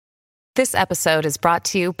This episode is brought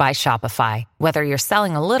to you by Shopify. Whether you're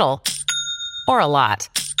selling a little or a lot,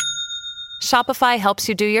 Shopify helps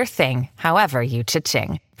you do your thing, however you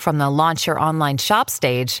cha-ching. From the launch your online shop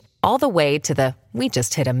stage, all the way to the we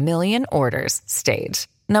just hit 1 million orders stage.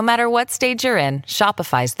 No matter what stage you're in,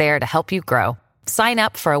 Shopify's there to help you grow. Sign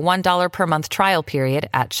up for a $1 per month trial period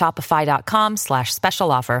at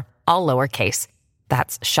shopify.com/special offer, all lowercase.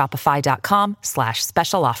 That's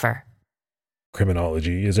shopify.com/special offer.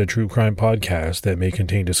 Criminology is a true crime podcast that may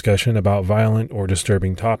contain discussion about violent or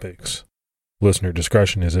disturbing topics. Listener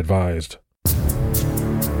discretion is advised.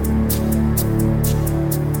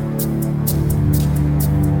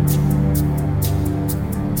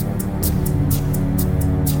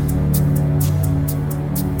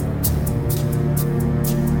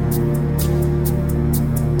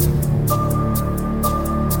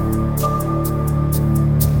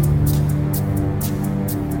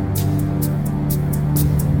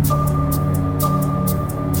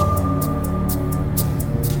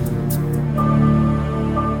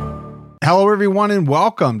 Hello, everyone, and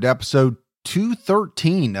welcome to episode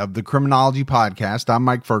 213 of the Criminology Podcast. I'm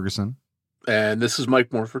Mike Ferguson. And this is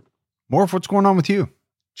Mike Morford. Morph, what's going on with you?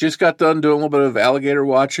 Just got done doing a little bit of alligator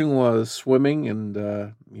watching while I was swimming and,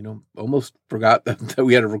 almost forgot that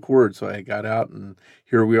we had to record. So I got out and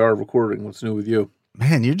here we are recording. What's new with you?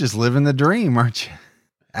 Man, you're just living the dream, aren't you?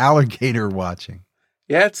 Alligator watching.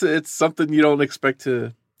 Yeah, it's something you don't expect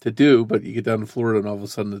to do, but you get down to Florida and all of a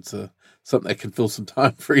sudden it's something that can fill some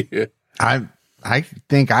time for you. I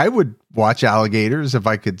think I would watch alligators if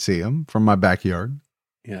I could see them from my backyard.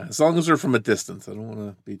 Yeah, as long as they're from a distance. I don't want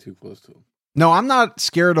to be too close to them. No, I'm not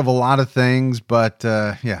scared of a lot of things, but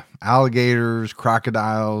alligators,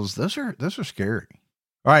 crocodiles, those are scary.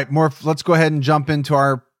 All right, Morph, let's go ahead and jump into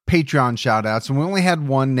our Patreon shout outs. And we only had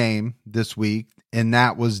one name this week, and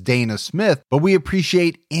that was Dana Smith, but we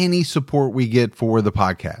appreciate any support we get for the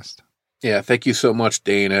podcast. Yeah, thank you so much,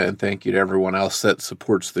 Dana, and thank you to everyone else that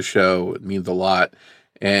supports the show. It means a lot.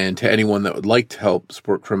 And to anyone that would like to help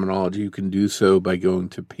support Criminology, you can do so by going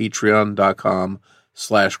to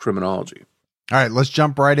patreon.com/criminology. All right, let's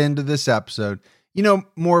jump right into this episode. You know,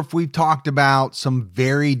 Morph, we've talked about some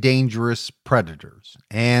very dangerous predators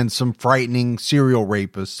and some frightening serial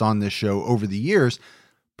rapists on this show over the years.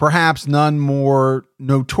 Perhaps none more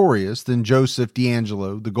notorious than Joseph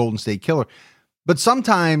DeAngelo, the Golden State Killer. But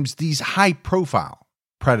sometimes these high-profile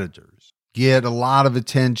predators get a lot of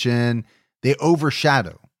attention. They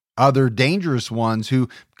overshadow other dangerous ones who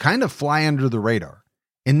kind of fly under the radar.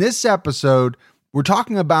 In this episode, we're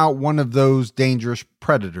talking about one of those dangerous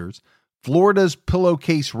predators, Florida's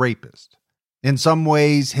pillowcase rapist. In some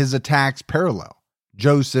ways, his attacks parallel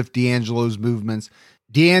Joseph DeAngelo's movements.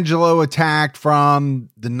 DeAngelo attacked from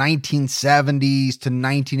the 1970s to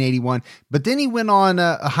 1981, but then he went on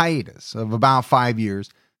a hiatus of about 5 years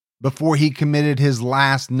before he committed his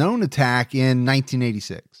last known attack in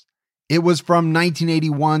 1986. It was from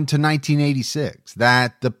 1981 to 1986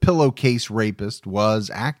 that the pillowcase rapist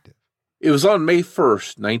was active. It was on May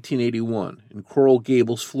 1st, 1981, in Coral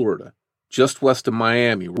Gables, Florida, just west of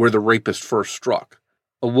Miami, where the rapist first struck.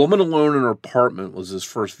 A woman alone in her apartment was his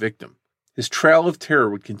first victim. His trail of terror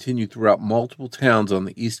would continue throughout multiple towns on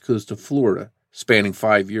the east coast of Florida, spanning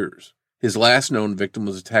 5 years. His last known victim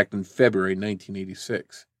was attacked in February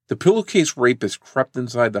 1986. The pillowcase rapist crept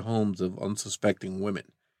inside the homes of unsuspecting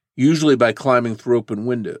women, usually by climbing through open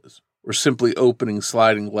windows or simply opening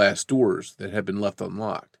sliding glass doors that had been left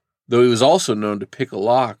unlocked, though he was also known to pick a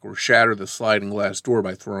lock or shatter the sliding glass door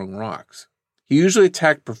by throwing rocks. He usually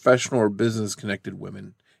attacked professional or business-connected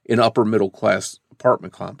women in upper-middle-class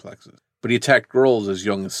apartment complexes, but he attacked girls as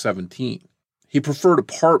young as 17. He preferred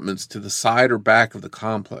apartments to the side or back of the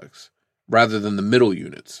complex, rather than the middle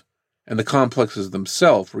units, and the complexes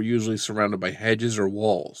themselves were usually surrounded by hedges or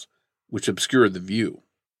walls, which obscured the view.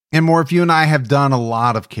 And Morph, you and I have done a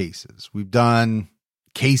lot of cases. We've done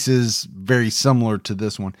cases very similar to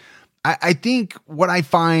this one. I think what I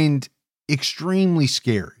find extremely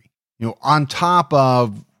scary, on top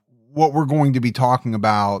of what we're going to be talking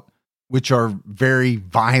about, which are very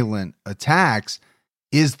violent attacks,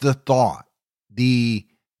 is the thought, the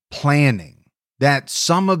planning that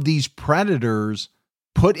some of these predators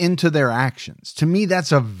put into their actions. To me,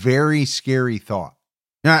 that's a very scary thought.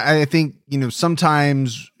 I think,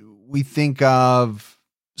 sometimes we think of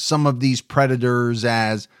some of these predators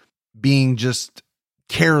as being just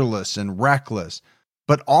careless and reckless,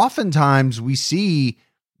 but oftentimes we see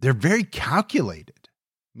they're very calculated.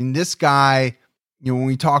 This guy, when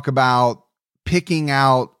we talk about picking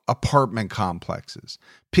out apartment complexes,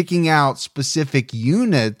 picking out specific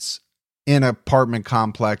units in apartment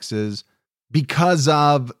complexes because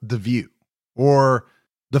of The View or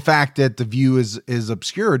the fact that The View is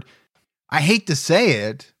obscured. I hate to say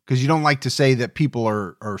it because you don't like to say that people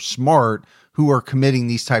are smart who are committing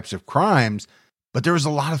these types of crimes, but there was a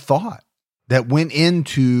lot of thought that went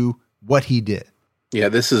into what he did. Yeah,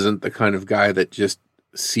 this isn't the kind of guy that just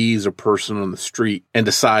sees a person on the street and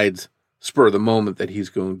decides spur of the moment that he's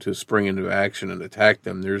going to spring into action and attack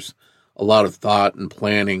them. There's a lot of thought and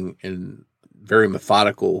planning and very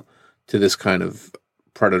methodical to this kind of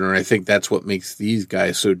predator. And I think that's what makes these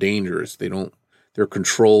guys so dangerous. They're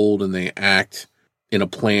controlled and they act in a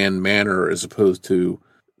planned manner as opposed to,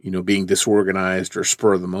 being disorganized or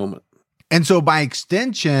spur of the moment. And so by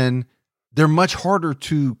extension, they're much harder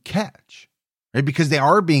to catch, right? Because they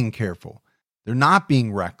are being careful. They're not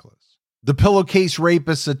being reckless. The pillowcase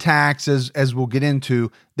rapist attacks, as we'll get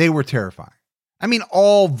into, they were terrifying. I mean,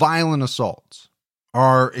 all violent assaults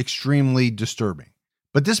are extremely disturbing.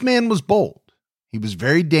 But this man was bold. He was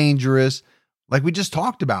very dangerous. Like we just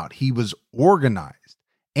talked about, he was organized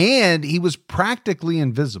and he was practically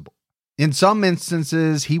invisible. In some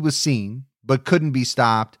instances, he was seen, but couldn't be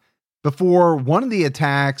stopped. Before one of the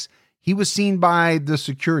attacks, he was seen by the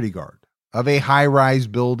security guard of a high-rise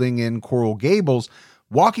building in Coral Gables,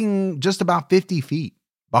 walking just about 50 feet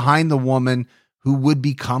behind the woman who would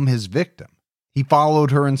become his victim. He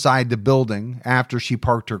followed her inside the building after she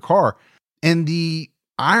parked her car. And the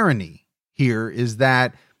irony here is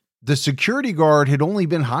that the security guard had only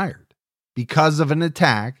been hired because of an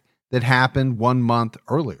attack that happened 1 month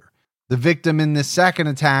earlier. The victim in this second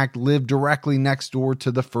attack lived directly next door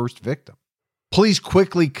to the first victim. Police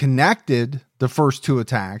quickly connected the first two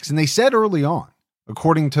attacks, and they said early on,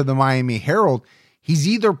 according to the Miami Herald, he's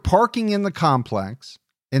either parking in the complex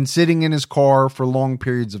and sitting in his car for long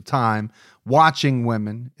periods of time, watching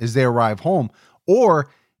women as they arrive home, or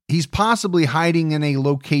he's possibly hiding in a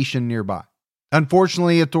location nearby.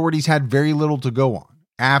 Unfortunately, authorities had very little to go on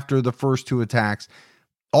after the first two attacks.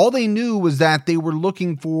 All they knew was that they were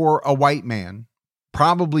looking for a white man,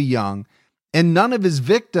 probably young, and none of his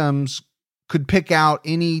victims could pick out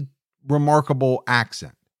any remarkable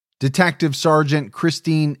accent. Detective Sergeant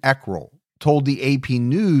Christine Eckroll told the AP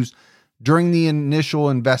News during the initial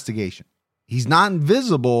investigation, he's not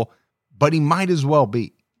invisible, but he might as well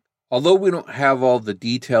be. Although we don't have all the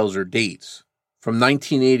details or dates, from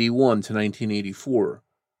 1981 to 1984,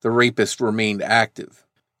 the rapist remained active.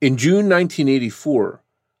 In June 1984,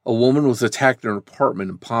 a woman was attacked in an apartment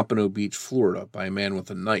in Pompano Beach, Florida, by a man with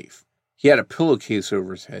a knife. He had a pillowcase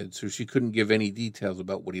over his head, so she couldn't give any details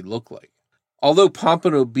about what he looked like. Although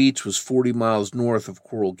Pompano Beach was 40 miles north of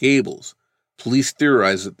Coral Gables, police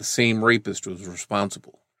theorized that the same rapist was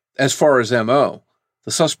responsible. As far as M.O.,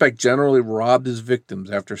 the suspect generally robbed his victims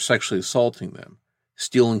after sexually assaulting them,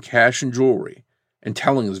 stealing cash and jewelry, and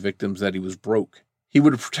telling his victims that he was broke. He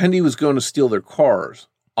would pretend he was going to steal their cars,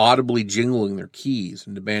 audibly jingling their keys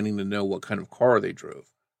and demanding to know what kind of car they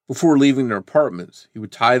drove. Before leaving their apartments, he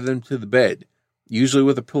would tie them to the bed, usually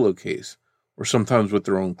with a pillowcase, or sometimes with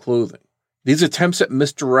their own clothing. These attempts at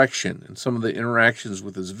misdirection and some of the interactions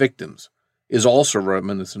with his victims is also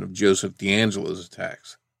reminiscent of Joseph DeAngelo's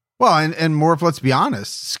attacks. Well, and more, let's be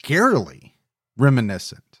honest, scarily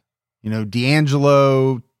reminiscent.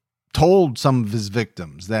 DeAngelo told some of his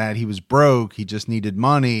victims that he was broke, he just needed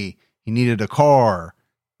money, he needed a car.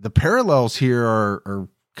 The parallels here are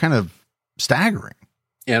kind of staggering.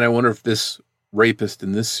 And I wonder if this rapist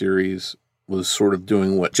in this series was sort of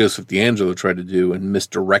doing what Joseph DeAngelo tried to do and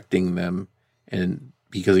misdirecting them. And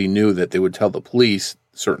because he knew that they would tell the police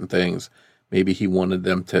certain things, maybe he wanted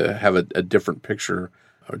them to have a different picture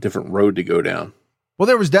or a different road to go down. Well,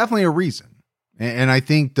 there was definitely a reason. And I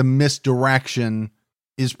think the misdirection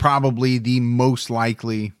is probably the most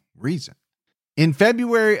likely reason. In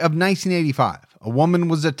February of 1985, a woman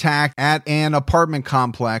was attacked at an apartment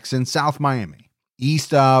complex in South Miami,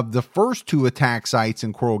 east of the first two attack sites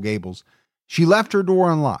in Coral Gables. She left her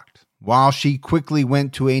door unlocked while she quickly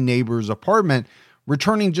went to a neighbor's apartment,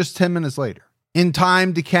 returning just 10 minutes later, in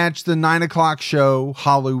time to catch the 9 o'clock show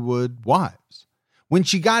Hollywood Wives. When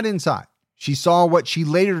she got inside, she saw what she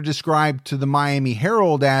later described to the Miami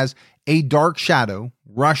Herald as a dark shadow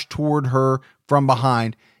rush toward her from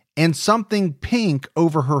behind and something pink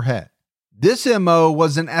over her head. This MO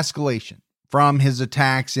was an escalation from his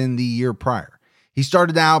attacks in the year prior. He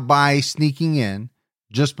started out by sneaking in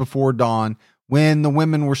just before dawn when the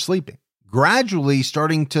women were sleeping, gradually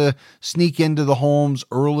starting to sneak into the homes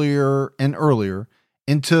earlier and earlier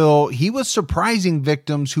until he was surprising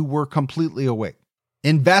victims who were completely awake.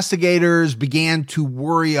 Investigators began to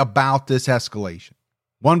worry about this escalation.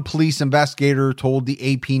 One police investigator told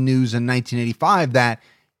the AP News in 1985 that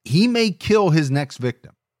he may kill his next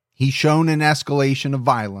victim. He's shown an escalation of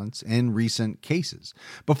violence in recent cases.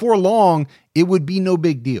 Before long, it would be no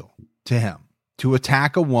big deal to him to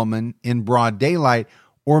attack a woman in broad daylight,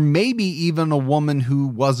 or maybe even a woman who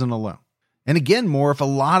wasn't alone. And again, if a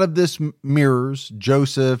lot of this mirrors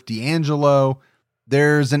Joseph DeAngelo,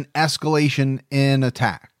 there's an escalation in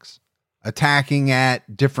attacking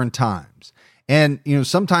at different times. And,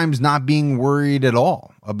 sometimes not being worried at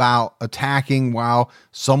all about attacking while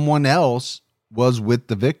someone else was with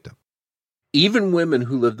the victim. Even women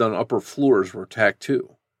who lived on upper floors were attacked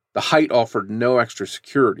too. The height offered no extra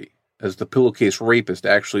security, as the pillowcase rapist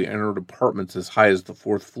actually entered apartments as high as the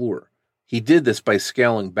 4th floor. He did this by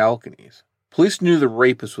scaling balconies. Police knew the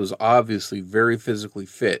rapist was obviously very physically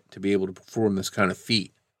fit to be able to perform this kind of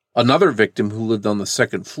feat. Another victim who lived on the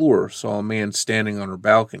 2nd floor saw a man standing on her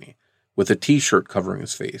balcony with a t-shirt covering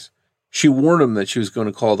his face. She warned him that she was going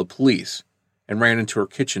to call the police and ran into her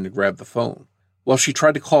kitchen to grab the phone. While she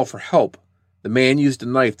tried to call for help, the man used a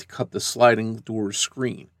knife to cut the sliding door's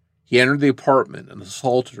screen. He entered the apartment and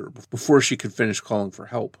assaulted her before she could finish calling for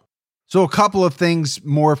help. So a couple of things,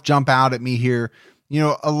 Morph, jump out at me here.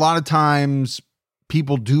 A lot of times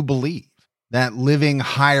people do believe that living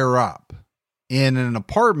higher up in an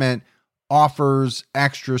apartment offers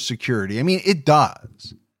extra security. I mean, it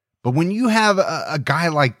does. But when you have a guy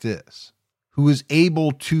like this who is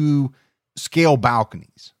able to scale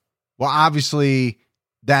balconies, well, obviously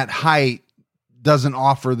that height doesn't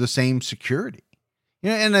offer the same security.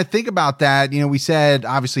 And I think about that, we said,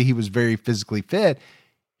 obviously he was very physically fit.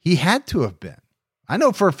 He had to have been. I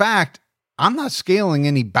know for a fact, I'm not scaling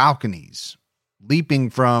any balconies, leaping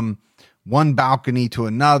from one balcony to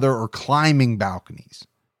another or climbing balconies.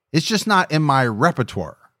 It's just not in my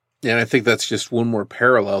repertoire. And I think that's just one more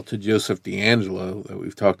parallel to Joseph DeAngelo that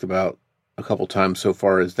we've talked about a couple times so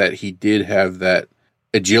far, is that he did have that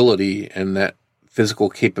agility and that physical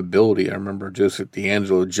capability. I remember Joseph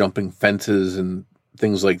DeAngelo jumping fences and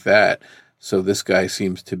things like that. So this guy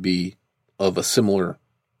seems to be of a similar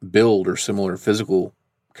build or similar physical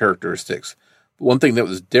characteristics. But one thing that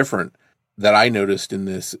was different that I noticed in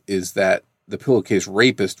this is that the pillowcase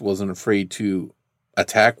rapist wasn't afraid to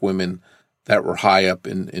attack women that were high up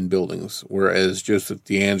in buildings, whereas Joseph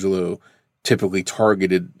DeAngelo typically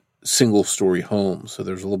targeted single-story homes. So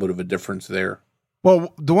there's a little bit of a difference there.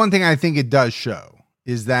 Well, the one thing I think it does show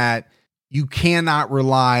is that you cannot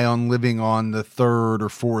rely on living on the 3rd or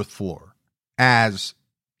 4th floor as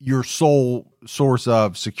your sole source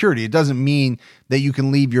of security. It doesn't mean that you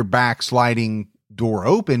can leave your back sliding door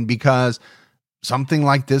open, because something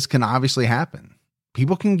like this can obviously happen.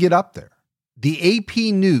 People can get up there. The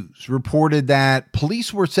AP News reported that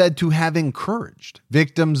police were said to have encouraged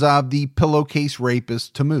victims of the pillowcase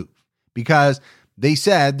rapist to move, because they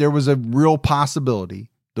said there was a real possibility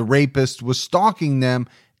the rapist was stalking them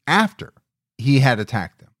after he had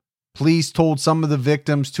attacked them. Police told some of the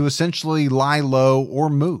victims to essentially lie low or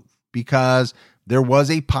move, because there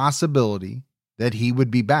was a possibility that he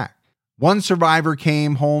would be back. One survivor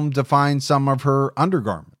came home to find some of her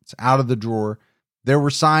undergarments out of the drawer. There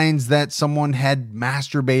were signs that someone had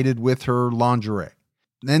masturbated with her lingerie.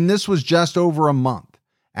 And this was just over a month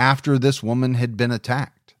after this woman had been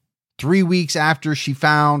attacked. 3 weeks after she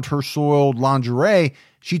found her soiled lingerie,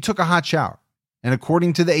 she took a hot shower. And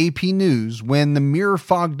according to the AP News, when the mirror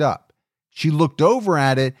fogged up, she looked over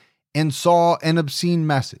at it and saw an obscene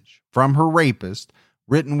message from her rapist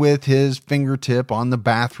written with his fingertip on the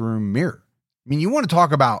bathroom mirror. I mean, you want to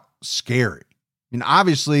talk about scary. I mean,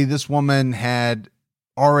 obviously, this woman had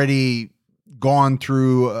already gone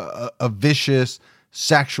through a vicious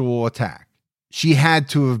sexual attack. She had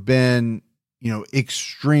to have been,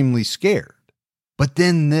 extremely scared. But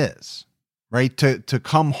then this, right? To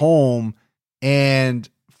come home and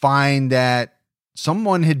find that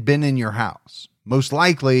someone had been in your house, most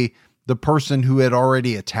likely the person who had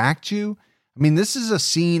already attacked you. I mean, this is a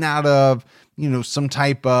scene out of, some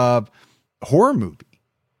type of horror movie.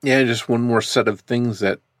 Yeah, just one more set of things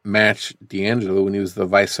that match DeAngelo. When he was the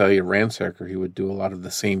Visalia ransacker, he would do a lot of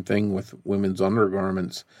the same thing with women's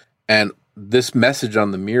undergarments. And this message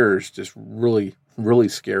on the mirror is just really, really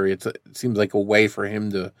scary. It seems like a way for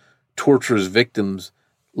him to torture his victims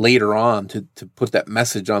later on, to put that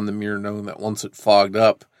message on the mirror, knowing that once it fogged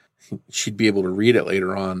up, she'd be able to read it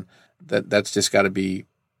later on. That's just got to be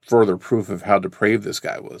further proof of how depraved this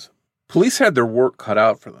guy was. Police had their work cut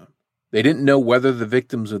out for them. They didn't know whether the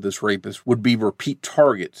victims of this rapist would be repeat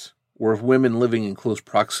targets, or if women living in close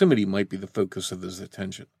proximity might be the focus of his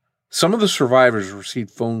attention. Some of the survivors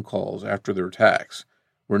received phone calls after their attacks,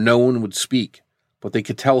 where no one would speak, but they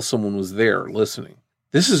could tell someone was there listening.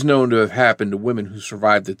 This is known to have happened to women who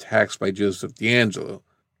survived attacks by Joseph DeAngelo,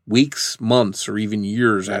 weeks, months, or even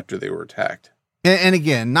years after they were attacked. And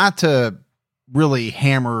again, not to really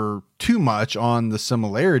hammer too much on the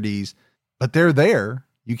similarities, but they're there.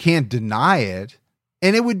 You can't deny it.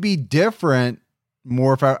 And it would be different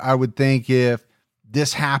more if I would think if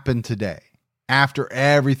this happened today, after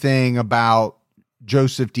everything about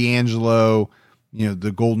Joseph DeAngelo,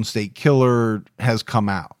 the Golden State Killer has come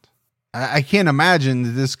out. I can't imagine that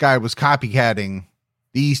this guy was copycatting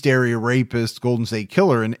the East Area Rapist, Golden State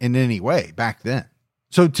Killer in any way back then.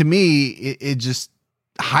 So to me, it just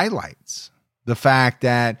highlights the fact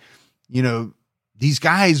that, these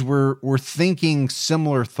guys were thinking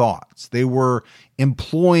similar thoughts. They were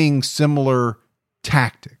employing similar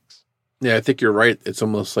tactics. Yeah, I think you're right. It's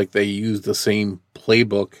almost like they used the same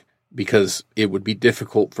playbook because it would be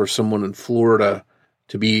difficult for someone in Florida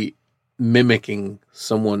to be mimicking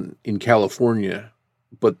someone in California.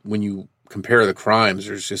 But when you compare the crimes,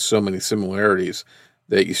 there's just so many similarities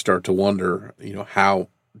that you start to wonder, how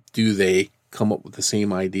do they come up with the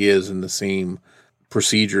same ideas and the same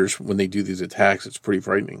procedures when they do these attacks? It's pretty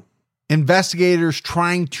frightening. Investigators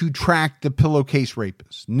trying to track the pillowcase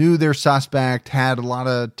rapist knew their suspect had a lot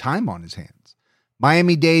of time on his hands.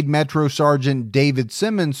 Miami-Dade Metro Sergeant David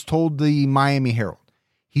Simmons told the Miami Herald,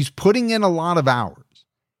 he's putting in a lot of hours.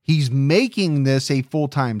 He's making this a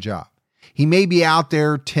full-time job. He may be out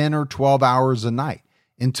there 10 or 12 hours a night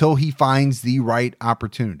until he finds the right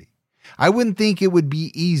opportunity. I wouldn't think it would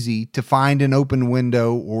be easy to find an open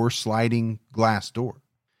window or sliding glass door.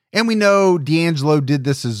 And we know DeAngelo did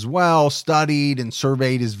this as well, studied and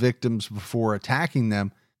surveyed his victims before attacking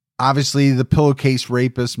them. Obviously, the pillowcase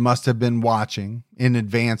rapist must have been watching in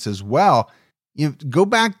advance as well. Go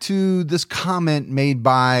back to this comment made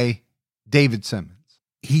by David Simmons.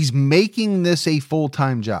 He's making this a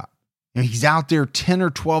full-time job. He's out there 10 or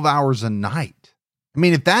 12 hours a night. I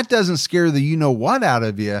mean, if that doesn't scare the you-know-what out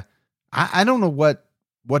of you, I don't know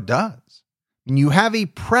what does. And you have a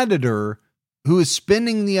predator who is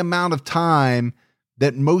spending the amount of time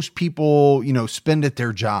that most people, spend at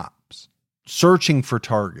their jobs, searching for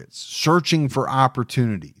targets, searching for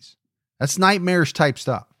opportunities. That's nightmarish type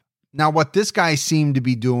stuff. Now, what this guy seemed to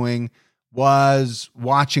be doing was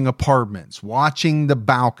watching apartments, watching the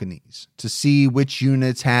balconies to see which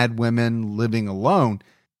units had women living alone,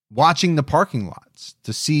 watching the parking lots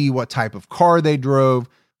to see what type of car they drove,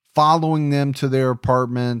 following them to their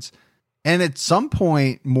apartments, and at some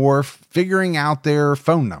point, figuring out their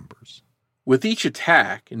phone numbers. With each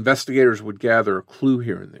attack, investigators would gather a clue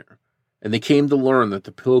here and there, and they came to learn that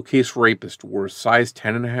the pillowcase rapist wore a size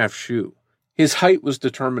 10.5 shoe. His height was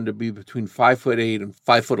determined to be between 5'8" and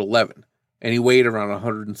 5'11", and he weighed around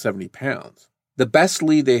 170 pounds. The best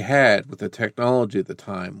lead they had with the technology at the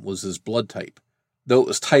time was his blood type. Though it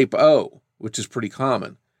was type O, which is pretty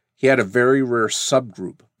common, he had a very rare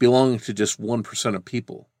subgroup belonging to just 1% of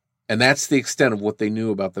people. And that's the extent of what they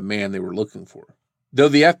knew about the man they were looking for. Though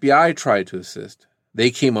the FBI tried to assist,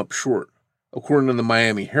 they came up short. According to the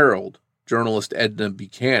Miami Herald, journalist Edna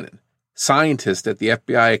Buchanan, scientists at the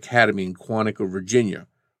FBI Academy in Quantico, Virginia,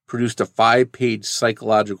 produced a 5-page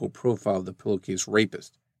psychological profile of the pillowcase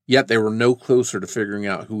rapist, yet they were no closer to figuring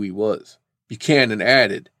out who he was. Buchanan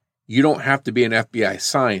added, "You don't have to be an FBI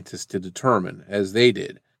scientist to determine, as they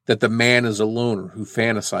did, that the man is a loner who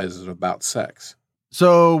fantasizes about sex."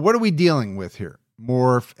 So what are we dealing with here?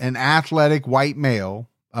 More an athletic white male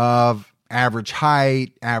of average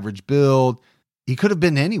height, average build. He could have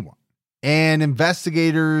been anyone. And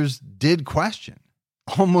investigators did question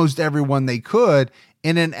almost everyone they could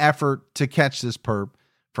in an effort to catch this perp,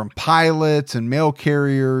 from pilots and mail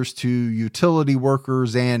carriers to utility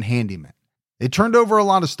workers and handymen. They turned over a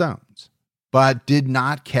lot of stones, but did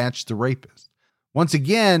not catch the rapist. Once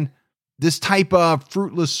again, this type of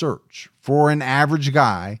fruitless search for an average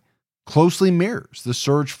guy closely mirrors the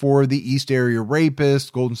search for the East Area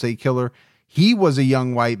Rapist, Golden State Killer. He was a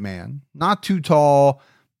young white man, not too tall,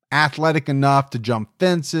 athletic enough to jump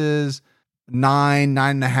fences,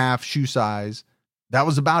 9.5 shoe size. That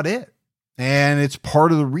was about it. And it's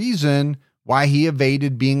part of the reason why he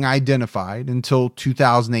evaded being identified until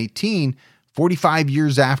 2018, 45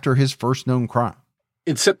 years after his first known crime.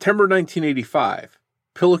 In September 1985,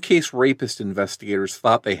 pillowcase rapist investigators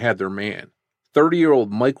thought they had their man.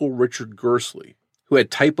 30-year-old Michael Richard Gersley, who had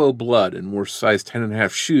type O blood and wore size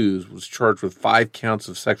 10.5 shoes, was charged with 5 counts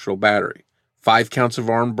of sexual battery, 5 counts of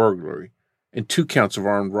armed burglary, and 2 counts of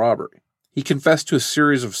armed robbery. He confessed to a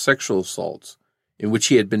series of sexual assaults in which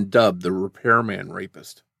he had been dubbed the repairman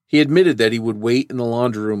rapist. He admitted that he would wait in the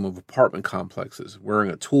laundry room of apartment complexes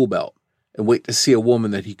wearing a tool belt and wait to see a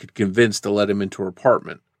woman that he could convince to let him into her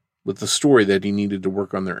apartment with the story that he needed to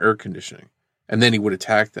work on their air conditioning, and then he would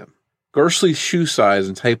attack them. Gursley's shoe size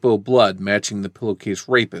and type O blood matching the pillowcase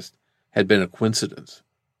rapist had been a coincidence.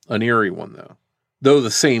 An eerie one, though. Though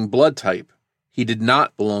the same blood type, he did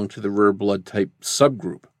not belong to the rare blood type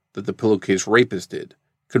subgroup that the pillowcase rapist did,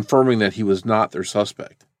 confirming that he was not their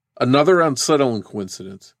suspect. Another unsettling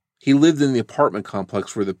coincidence, he lived in the apartment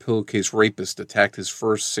complex where the pillowcase rapist attacked his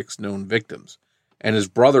first 6 known victims, and his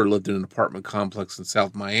brother lived in an apartment complex in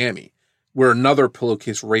South Miami, where another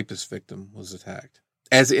pillowcase rapist victim was attacked.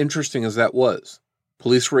 As interesting as that was,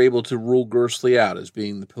 police were able to rule Gursley out as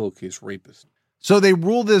being the pillowcase rapist. So they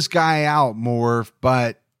rule this guy out more,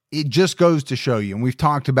 but it just goes to show you, and we've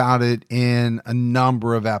talked about it in a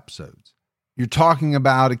number of episodes. You're talking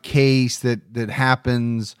about a case that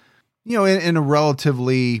happens, in a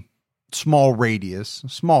relatively small radius,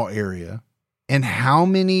 small area, and how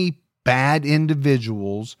many bad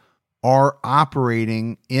individuals are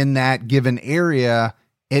operating in that given area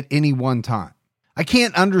at any one time. I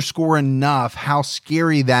can't underscore enough how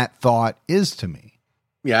scary that thought is to me.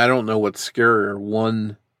 Yeah, I don't know what's scarier.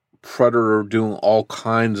 One predator doing all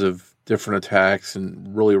kinds of different attacks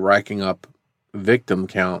and really racking up victim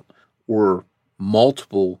count, or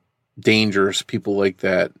multiple dangerous people like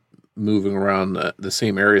that moving around the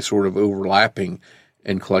same area, sort of overlapping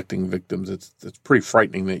and collecting victims. It's pretty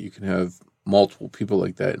frightening that you can have multiple people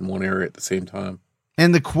like that in one area at the same time.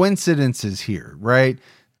 And the coincidences here, right?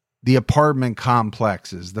 The apartment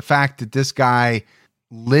complexes, the fact that this guy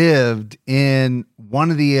lived in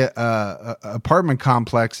one of the apartment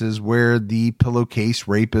complexes where the pillowcase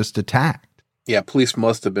rapist attacked. Yeah, police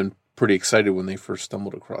must have been pretty excited when they first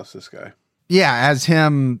stumbled across this guy. Yeah, as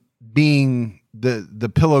him being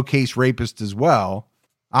the pillowcase rapist as well.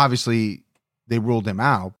 Obviously, they ruled him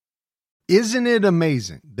out. Isn't it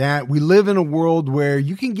amazing that we live in a world where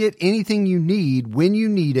you can get anything you need when you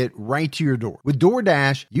need it right to your door? With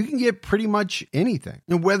DoorDash, you can get pretty much anything.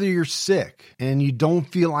 And whether you're sick and you don't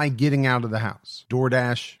feel like getting out of the house,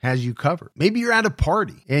 DoorDash has you covered. Maybe you're at a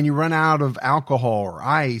party and you run out of alcohol or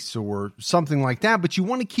ice or something like that, but you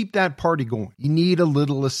want to keep that party going. You need a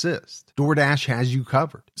little assist. DoorDash has you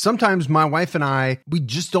covered. Sometimes my wife and I, we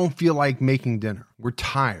just don't feel like making dinner. We're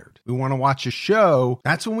tired. We want to watch a show.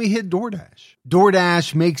 That's when we hit DoorDash.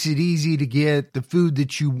 DoorDash makes it easy to get the food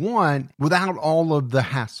that you want without all of the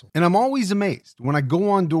hassle. And I'm always amazed when I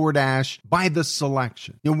go on DoorDash by the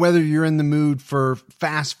selection. Whether you're in the mood for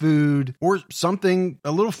fast food or something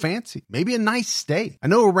a little fancy, maybe a nice steak. I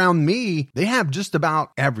know around me, they have just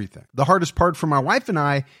about everything. The hardest part for my wife and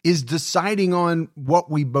I is deciding on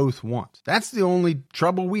what we both want. That's the only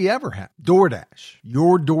trouble we ever have. DoorDash,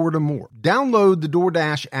 your door to more. Download the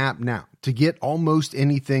DoorDash app now to get almost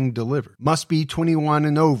anything delivered. Must be 21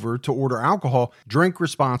 and over to order alcohol. Drink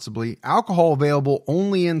responsibly. Alcohol available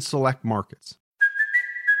only in select markets.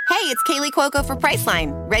 Hey, it's Kaylee Cuoco for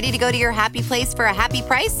Priceline. Ready to go to your happy place for a happy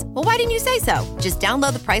price? Well, why didn't you say so? Just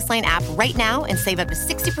download the Priceline app right now and save up to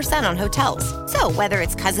 60% on hotels. So whether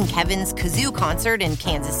it's Cousin Kevin's Kazoo Concert in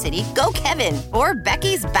Kansas City, go Kevin, or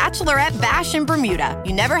Becky's Bachelorette Bash in Bermuda,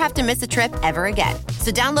 you never have to miss a trip ever again.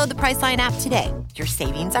 So download the Priceline app today. Your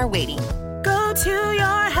savings are waiting. Go to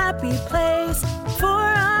your happy place for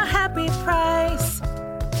a happy price.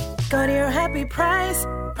 Go to your happy price,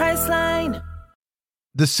 Priceline.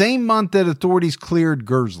 The same month that authorities cleared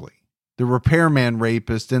Gursley, the repairman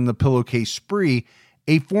rapist in the pillowcase spree,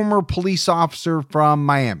 a former police officer from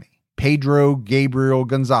Miami, Pedro Gabriel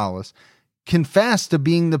Gonzalez, confessed to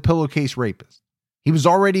being the pillowcase rapist. He was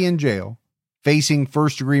already in jail, facing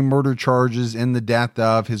first-degree murder charges in the death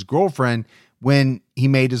of his girlfriend when he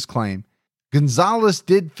made his claim. Gonzalez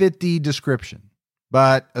did fit the description,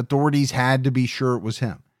 but authorities had to be sure it was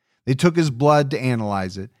him. They took his blood to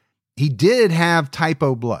analyze it. He did have type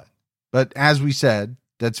O blood, but as we said,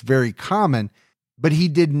 that's very common, but he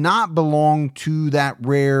did not belong to that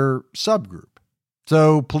rare subgroup.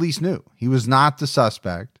 So police knew he was not the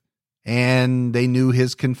suspect, and they knew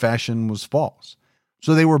his confession was false.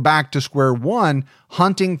 So they were back to square one,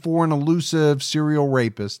 hunting for an elusive serial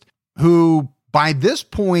rapist who, by this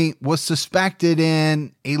point, was suspected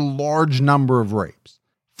in a large number of rapes,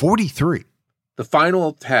 43. The final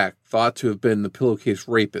attack, thought to have been the pillowcase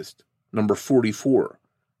rapist, number 44,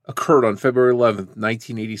 occurred on February 11th,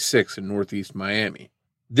 1986 in northeast Miami.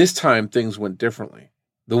 This time, things went differently.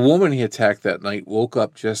 The woman he attacked that night woke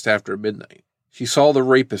up just after midnight. She saw the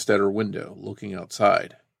rapist at her window, looking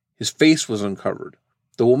outside. His face was uncovered.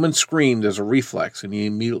 The woman screamed as a reflex, and he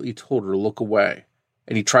immediately told her to look away,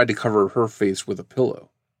 and he tried to cover her face with a pillow.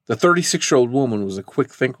 The 36-year-old woman was a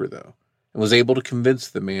quick thinker, though. and was able to convince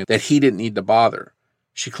the man that he didn't need to bother.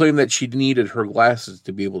 She claimed that she needed her glasses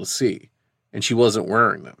to be able to see, and she wasn't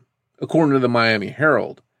wearing them. According to the Miami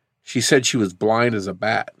Herald, she said she was blind as a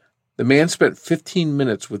bat. The man spent 15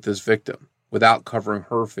 minutes with this victim without covering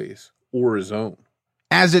her face or his own.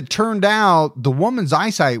 As it turned out, the woman's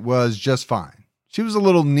eyesight was just fine. She was a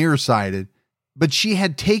little nearsighted, but she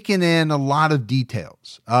had taken in a lot of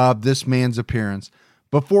details of this man's appearance.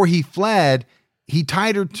 Before he fled, he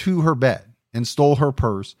tied her to her bed and stole her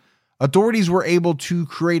purse. Authorities were able to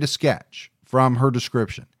create a sketch from her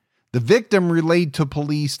description. The victim relayed to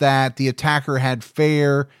police that the attacker had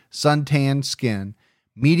fair, suntanned skin,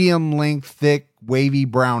 medium-length, thick, wavy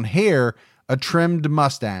brown hair, a trimmed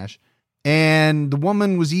mustache, and the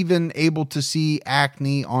woman was even able to see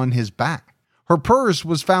acne on his back. Her purse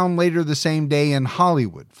was found later the same day in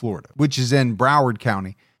Hollywood, Florida, which is in Broward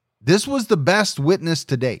County. This was the best witness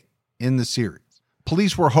to date in the series.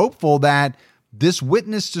 Police were hopeful that this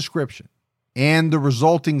witness description and the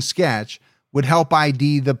resulting sketch would help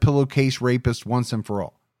ID the pillowcase rapist once and for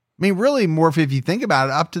all. I mean, really, Morph, if you think about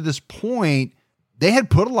it, up to this point, they had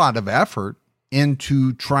put a lot of effort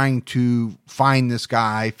into trying to find this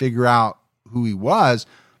guy, figure out who he was,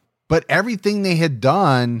 but everything they had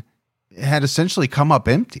done had essentially come up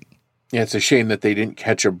empty. Yeah, it's a shame that they didn't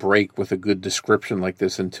catch a break with a good description like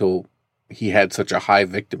this until he had such a high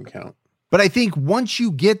victim count. But I think once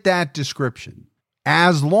you get that description,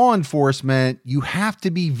 as law enforcement, you have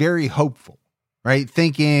to be very hopeful, right?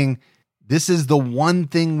 Thinking, this is the one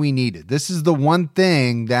thing we needed. This is the one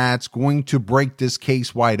thing that's going to break this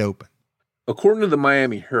case wide open. According to the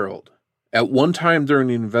Miami Herald, at one time during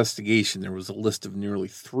the investigation, there was a list of nearly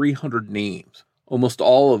 300 names, almost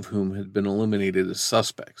all of whom had been eliminated as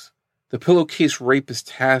suspects. The Pillowcase Rapist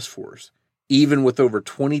Task Force, even with over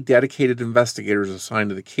 20 dedicated investigators assigned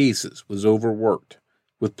to the cases, was overworked,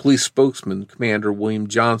 with police spokesman Commander William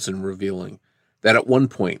Johnson revealing that at one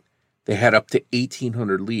point they had up to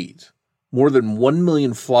 1,800 leads. More than 1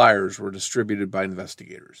 million flyers were distributed by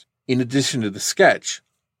investigators. In addition to the sketch,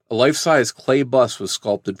 a life-size clay bust was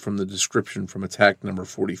sculpted from the description from attack number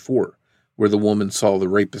 44, where the woman saw the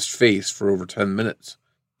rapist's face for over 10 minutes.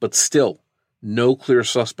 But still, no clear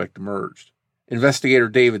suspect emerged. Investigator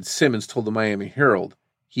David Simmons told the Miami Herald,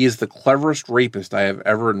 "He is the cleverest rapist I have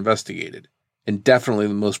ever investigated, and definitely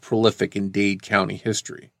the most prolific in Dade County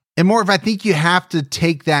history." And more, if I think you have to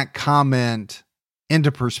take that comment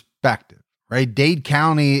into perspective, right? Dade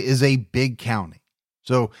County is a big county.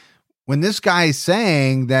 So when this guy is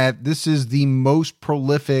saying that this is the most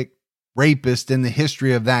prolific rapist in the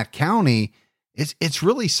history of that county, it's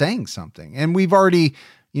really saying something. And we've already,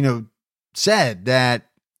 said that,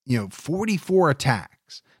 44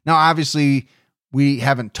 attacks. Now, obviously, we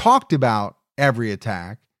haven't talked about every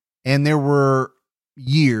attack, and there were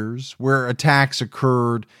years where attacks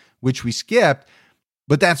occurred, which we skipped,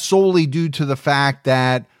 but that's solely due to the fact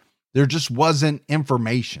that there just wasn't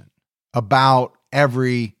information about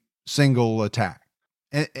every single attack.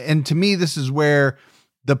 And to me, this is where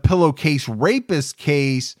the Pillowcase Rapist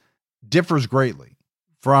case differs greatly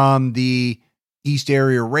from the East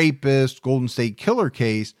Area Rapist, Golden State Killer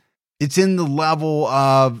case. It's in the level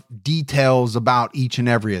of details about each and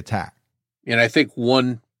every attack. And I think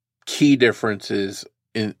one key difference is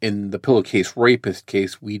in the Pillowcase Rapist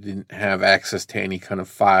case, we didn't have access to any kind of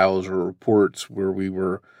files or reports, where we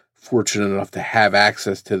were fortunate enough to have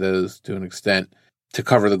access to those to an extent to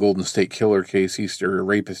cover the Golden State Killer case, East Area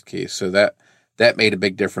Rapist case. So that made a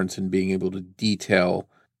big difference in being able to detail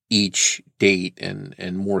each date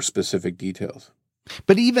and more specific details.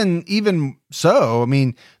 But even so, I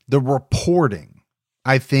mean, the reporting,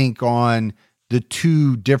 I think, on the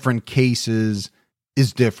two different cases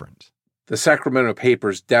is different. The Sacramento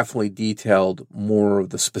papers definitely detailed more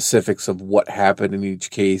of the specifics of what happened in each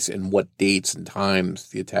case and what dates and times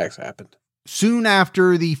the attacks happened. Soon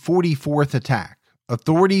after the 44th attack,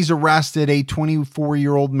 authorities arrested a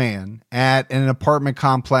 24-year-old man at an apartment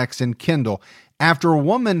complex in Kendall after a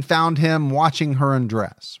woman found him watching her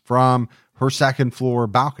undress from her second floor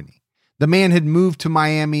balcony. The man had moved to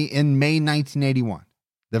Miami in May 1981,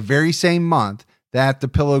 the very same month that the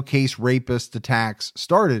Pillowcase Rapist attacks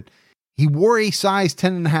started. He wore a size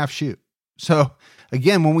 10.5 shoe. So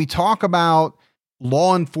again, when we talk about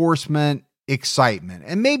law enforcement excitement,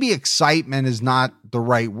 and maybe excitement is not the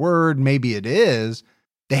right word, maybe it is,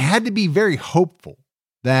 they had to be very hopeful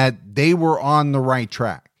that they were on the right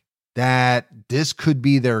track, that this could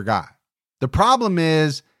be their guy. The problem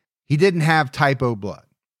is he didn't have type O blood,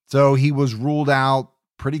 so he was ruled out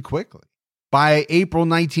pretty quickly. By April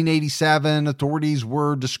 1987, authorities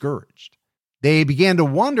were discouraged. They began to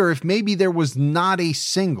wonder if maybe there was not a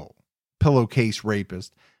single pillowcase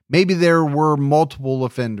rapist. Maybe there were multiple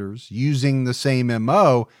offenders using the same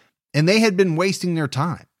MO, and they had been wasting their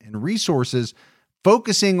time and resources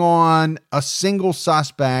focusing on a single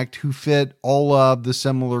suspect who fit all of the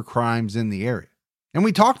similar crimes in the area. And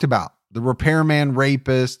we talked about the repairman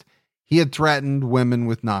rapist. He had threatened women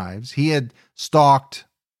with knives. He had stalked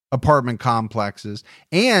apartment complexes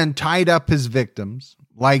and tied up his victims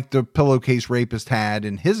like the pillowcase rapist had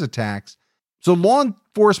in his attacks. So law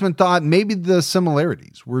enforcement thought maybe the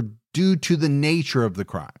similarities were due to the nature of the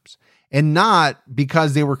crimes and not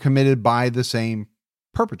because they were committed by the same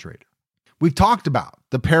perpetrator. We've talked about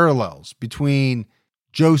the parallels between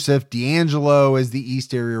Joseph DeAngelo as the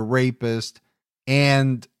East Area rapist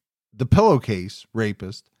and the pillowcase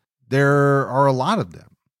rapist. There are a lot of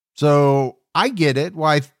them. So I get it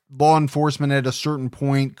why law enforcement at a certain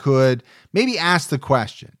point could maybe ask the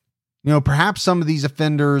question. Perhaps some of these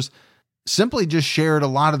offenders simply just shared a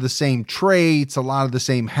lot of the same traits, a lot of the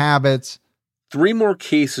same habits. 3 more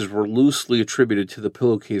cases were loosely attributed to the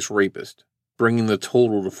pillowcase rapist, bringing the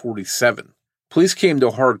total to 47. Police came to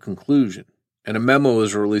a hard conclusion, and a memo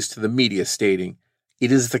was released to the media stating,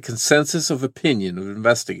 "It is the consensus of opinion of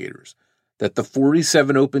investigators that the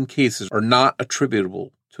 47 open cases are not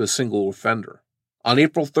attributable to a single offender." On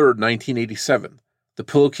April 3, 1987, the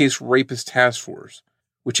pillowcase rapist task force,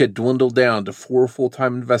 which had dwindled down to 4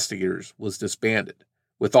 full-time investigators, was disbanded,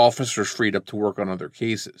 with officers freed up to work on other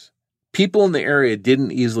cases. People in the area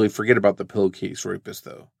didn't easily forget about the pillowcase rapist,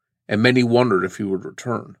 though, and many wondered if he would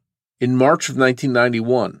return. In March of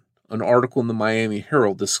 1991, an article in the Miami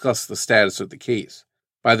Herald discussed the status of the case.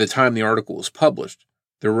 By the time the article was published,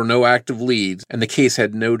 there were no active leads, and the case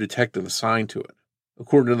had no detective assigned to it.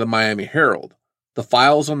 According to the Miami Herald, the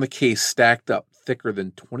files on the case stacked up thicker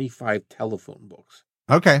than 25 telephone books.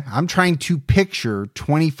 Okay, I'm trying to picture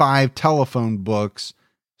 25 telephone books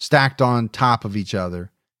stacked on top of each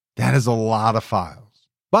other. That is a lot of files.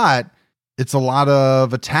 But it's a lot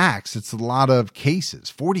of attacks. It's a lot of cases,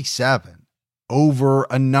 47 over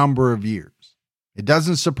a number of years. It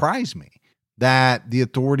doesn't surprise me that the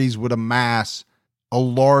authorities would amass a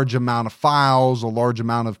large amount of files, a large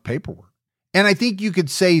amount of paperwork. And I think you could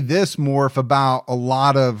say this, Morph, about a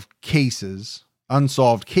lot of cases,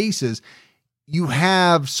 unsolved cases. You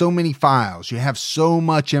have so many files, you have so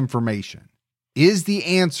much information. Is the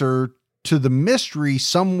answer to the mystery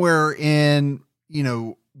somewhere in,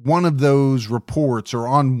 one of those reports or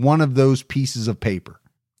on one of those pieces of paper?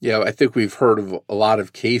 Yeah, I think we've heard of a lot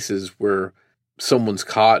of cases where someone's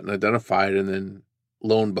caught and identified, and then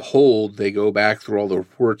lo and behold, they go back through all the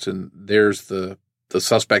reports and there's the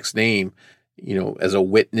suspect's name, as a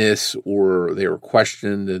witness, or they were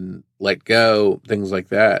questioned and let go, things like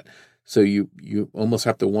that. So you almost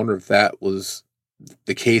have to wonder if that was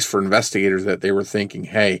the case for investigators, that they were thinking,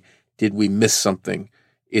 hey, did we miss something?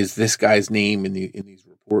 Is this guy's name in these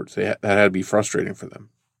reports? That had to be frustrating for them.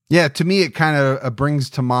 Yeah, to me, it kind of brings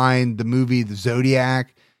to mind the movie The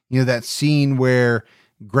Zodiac, that scene where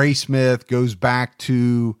Graysmith goes back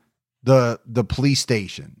to the police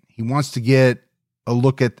station. He wants to get a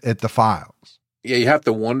look at the files. Yeah, you have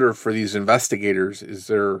to wonder for these investigators, is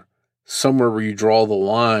there somewhere where you draw the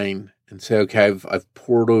line and say, okay, I've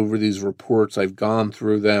poured over these reports, I've gone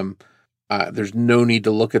through them, there's no need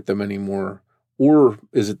to look at them anymore? Or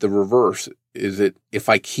is it the reverse? Is it, if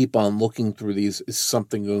I keep on looking through these, is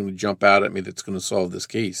something going to jump out at me that's going to solve this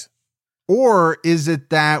case? Or is it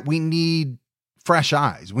that we need fresh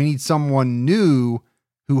eyes? We need someone new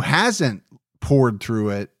who hasn't poured through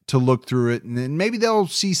it to look through it, and then maybe they'll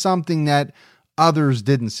see something that others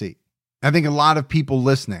didn't see. I think a lot of people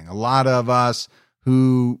listening, a lot of us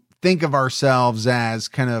who think of ourselves as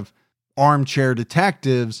kind of armchair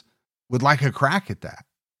detectives would like a crack at that.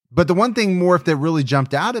 But the one thing, Morph, that really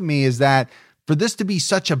jumped out at me is that for this to be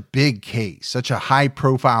such a big case, such a high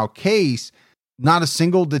profile case, not a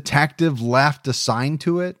single detective left assigned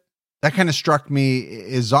to it. That kind of struck me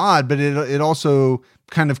as odd, but it also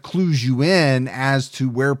kind of clues you in as to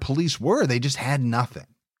where police were. They just had nothing.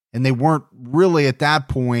 And they weren't really at that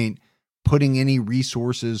point putting any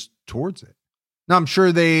resources towards it. Now, I'm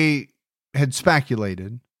sure they had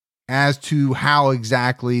speculated as to how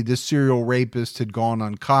exactly this serial rapist had gone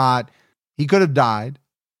uncaught. He could have died,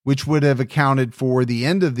 which would have accounted for the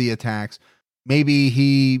end of the attacks. Maybe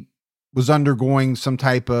he was undergoing some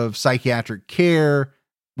type of psychiatric care,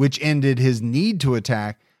 which ended his need to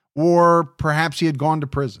attack, or perhaps he had gone to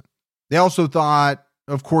prison. They also thought,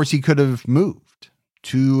 of course, he could have moved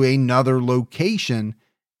to another location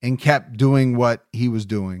and kept doing what he was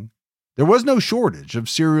doing. There was no shortage of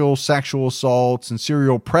serial sexual assaults and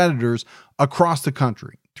serial predators across the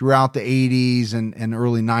country. throughout the 80s and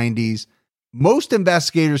early 90s, most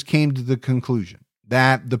investigators came to the conclusion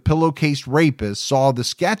that the pillowcase rapist saw the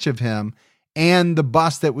sketch of him and the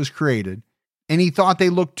bust that was created, and he thought they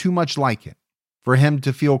looked too much like him for him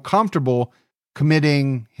to feel comfortable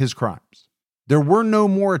committing his crimes. There were no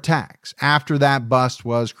more attacks after that bust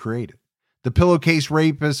was created. The pillowcase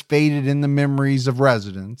rapist faded in the memories of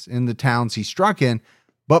residents in the towns he struck in,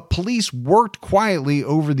 but police worked quietly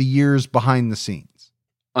over the years behind the scenes.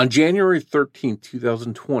 On January 13,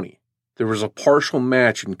 2020, there was a partial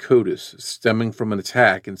match in CODIS stemming from an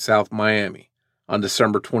attack in South Miami on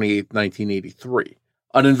December 28, 1983.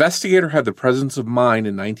 An investigator had the presence of mind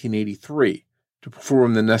in 1983 to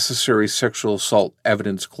perform the necessary sexual assault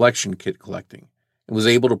evidence collection kit collecting and was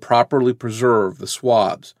able to properly preserve the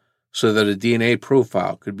swabs so that a DNA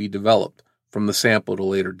profile could be developed from the sample at a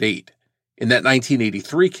later date. In that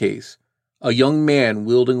 1983 case, a young man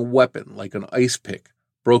wielding a weapon like an ice pick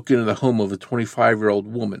broke into the home of a 25-year-old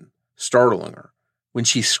woman, startling her. When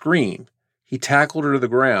she screamed, he tackled her to the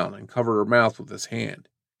ground and covered her mouth with his hand.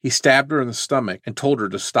 He stabbed her in the stomach and told her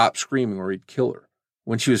to stop screaming or he'd kill her.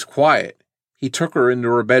 When she was quiet, he took her into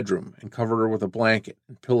her bedroom and covered her with a blanket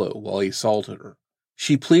and pillow while he assaulted her.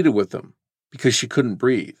 She pleaded with him because she couldn't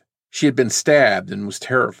breathe. She had been stabbed and was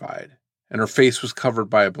terrified, and her face was covered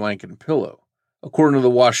by a blanket and pillow. According to the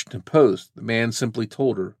Washington Post, the man simply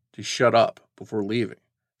told her to shut up before leaving.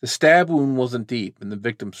 The stab wound wasn't deep, and the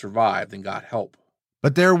victim survived and got help.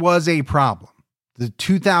 But there was a problem. The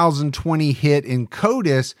 2020 hit in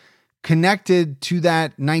CODIS connected to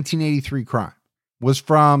that 1983 crime was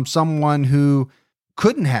from someone who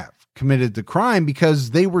couldn't have committed the crime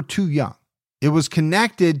because they were too young. It was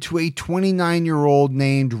connected to a 29-year-old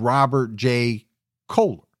named Robert J.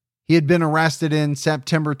 Kohler. He had been arrested in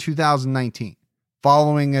September 2019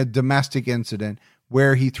 following a domestic incident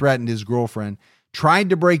where he threatened his girlfriend,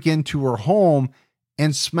 tried to break into her home,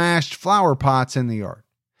 and smashed flower pots in the yard.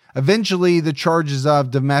 Eventually, the charges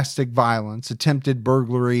of domestic violence, attempted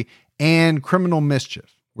burglary, and criminal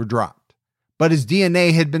mischief were dropped. But his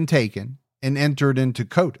DNA had been taken and entered into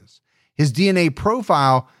CODIS. His DNA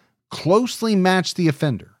profile closely matched the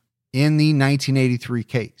offender in the 1983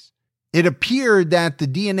 case. It appeared that the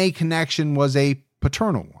DNA connection was a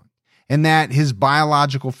paternal one, and that his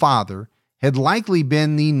biological father had likely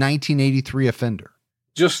been the 1983 offender.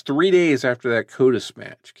 Just 3 days after that CODIS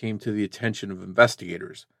match came to the attention of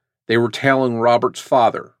investigators, they were tailing Robert's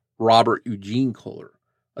father, Robert Eugene Kohler,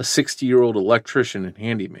 a 60-year-old electrician and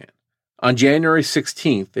handyman. On January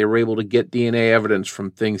 16th, they were able to get DNA evidence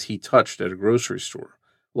from things he touched at a grocery store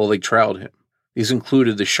while they trailed him. These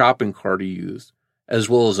included the shopping cart he used, as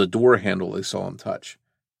well as a door handle they saw him touch.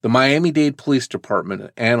 The Miami-Dade Police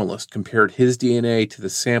Department analyst compared his DNA to the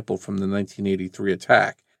sample from the 1983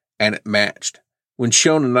 attack, and it matched. When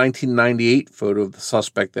shown a 1998 photo of the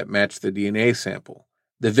suspect that matched the DNA sample,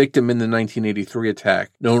 the victim in the 1983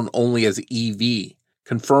 attack, known only as EV,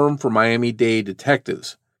 confirmed for Miami-Dade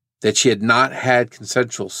detectives that she had not had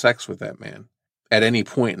consensual sex with that man at any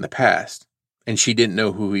point in the past, and she didn't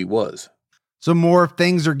know who he was. So more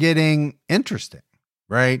things are getting interesting,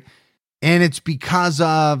 right? And it's because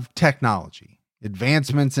of technology,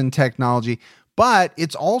 advancements in technology, but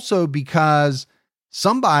it's also because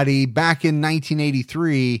somebody back in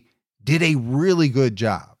 1983 did a really good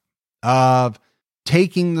job of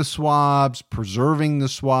taking the swabs, preserving the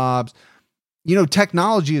swabs. You know,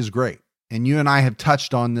 technology is great. And you and I have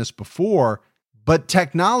touched on this before, but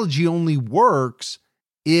technology only works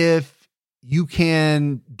if you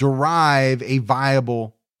can derive a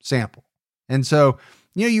viable sample. And so,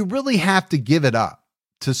 you know, you really have to give it up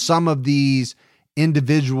to some of these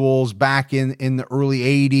individuals back in the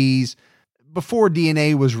early 80s, before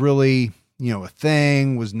DNA was really, you know, a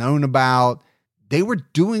thing, was known about. They were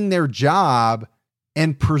doing their job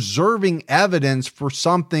and preserving evidence for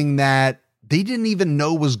something that they didn't even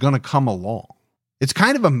know was going to come along. It's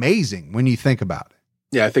kind of amazing when you think about it.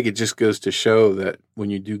 Yeah, I think it just goes to show that when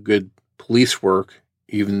you do good police work,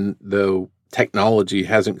 even though technology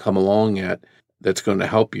hasn't come along yet that's going to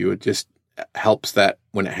help you, it just helps that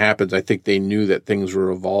when it happens. I think they knew that things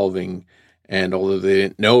were evolving, and although they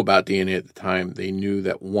didn't know about DNA at the time, they knew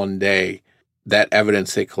that one day that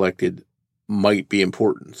evidence they collected might be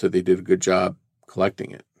important, so they did a good job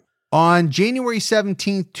collecting it. On January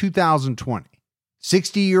 17th, 2020,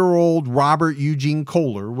 60-year-old Robert Eugene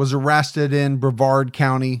Kohler was arrested in Brevard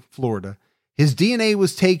County, Florida. His DNA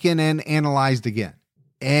was taken and analyzed again.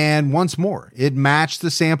 And once more, it matched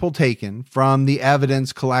the sample taken from the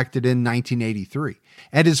evidence collected in 1983.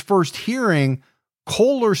 At his first hearing,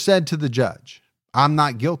 Kohler said to the judge, "I'm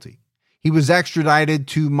not guilty." He was extradited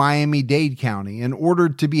to Miami-Dade County and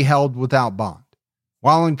ordered to be held without bond.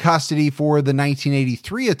 While in custody for the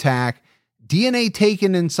 1983 attack, DNA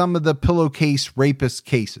taken in some of the pillowcase rapist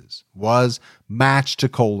cases was matched to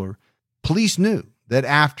Koehler. Police knew that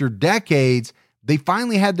after decades, they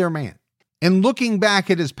finally had their man. And looking back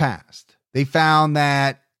at his past, they found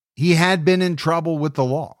that he had been in trouble with the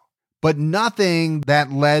law, but nothing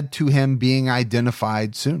that led to him being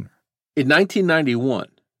identified sooner. In 1991,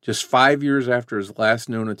 just 5 years after his last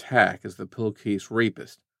known attack as the pillowcase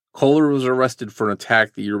rapist, Koehler was arrested for an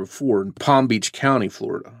attack the year before in Palm Beach County,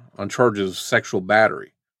 Florida, on charges of sexual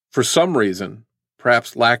battery. For some reason,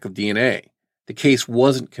 perhaps lack of DNA, the case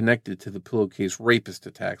wasn't connected to the pillowcase rapist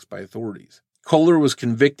attacks by authorities. Koehler was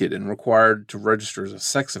convicted and required to register as a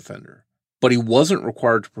sex offender, but he wasn't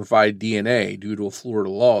required to provide DNA due to a Florida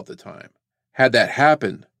law at the time. Had that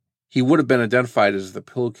happened, he would have been identified as the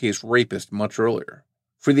pillowcase rapist much earlier.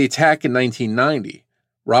 For the attack in 1990,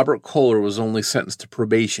 Robert Koehler was only sentenced to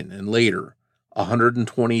probation and later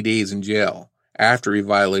 120 days in jail after he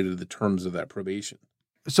violated the terms of that probation.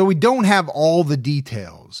 So we don't have all the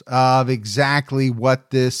details of exactly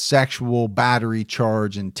what this sexual battery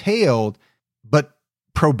charge entailed, but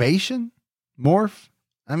probation? Morph?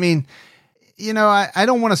 I mean, I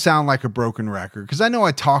don't want to sound like a broken record because I know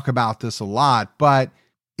I talk about this a lot, but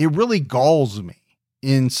it really galls me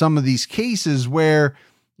in some of these cases where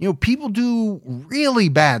people do really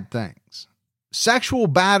bad things. Sexual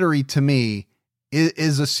battery to me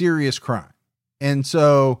is a serious crime. And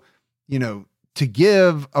so, to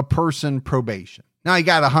give a person probation. Now he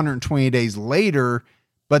got 120 days later,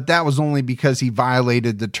 but that was only because he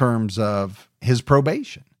violated the terms of his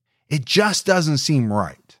probation. It just doesn't seem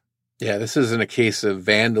right. Yeah, this isn't a case of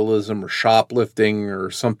vandalism or shoplifting or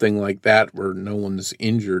something like that where no one's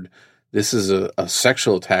injured. This is a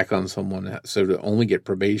sexual attack on someone. So to only get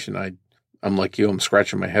probation, I'm like you, I'm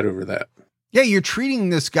scratching my head over that. Yeah, you're treating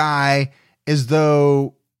this guy as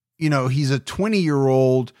though, he's a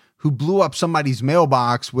 20-year-old who blew up somebody's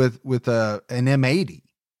mailbox with an M80.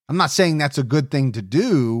 I'm not saying that's a good thing to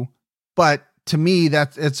do, but to me,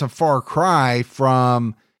 it's a far cry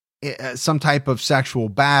from some type of sexual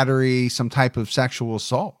battery, some type of sexual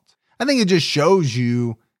assault. I think it just shows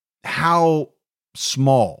you how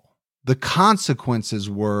small the consequences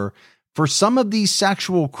were for some of these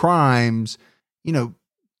sexual crimes,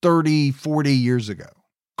 30, 40 years ago.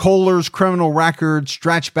 Koehler's criminal record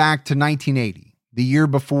stretched back to 1980, the year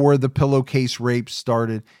before the pillowcase rape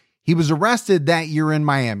started. He was arrested that year in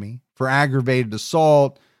Miami for aggravated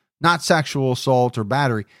assault, not sexual assault or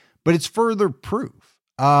battery, but it's further proof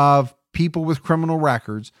of people with criminal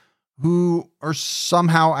records who are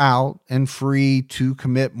somehow out and free to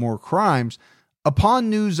commit more crimes. Upon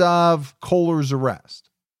news of Koehler's arrest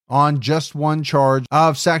on just one charge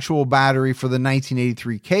of sexual battery for the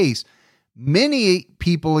 1983 case, many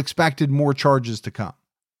people expected more charges to come.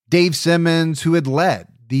 Dave Simmons, who had led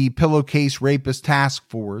the pillowcase rapist task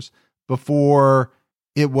force before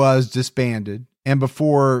it was disbanded and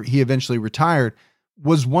before he eventually retired,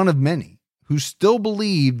 was one of many who still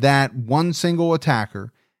believed that one single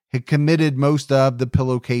attacker had committed most of the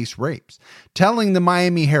pillowcase rapes, telling the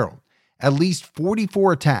Miami Herald at least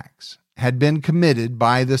 44 attacks had been committed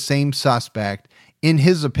by the same suspect, in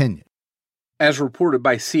his opinion. As reported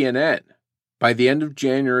by CNN, by the end of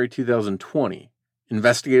January 2020,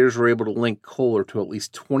 investigators were able to link Koehler to at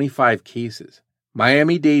least 25 cases.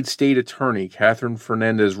 Miami-Dade State Attorney Catherine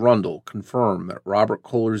Fernandez-Rundle confirmed that Robert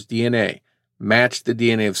Koehler's DNA matched the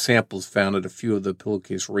DNA of samples found at a few of the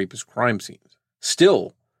pillowcase rapist crime scenes.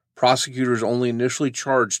 Still, prosecutors only initially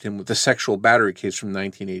charged him with the sexual battery case from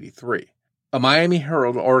 1983. A Miami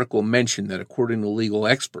Herald article mentioned that according to legal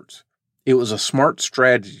experts, it was a smart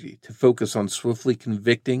strategy to focus on swiftly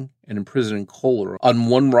convicting and imprisoning Koehler on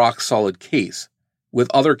one rock-solid case,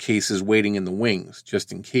 with other cases waiting in the wings,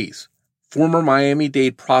 just in case. Former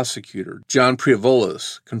Miami-Dade prosecutor John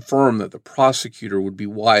Priavolos confirmed that the prosecutor would be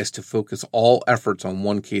wise to focus all efforts on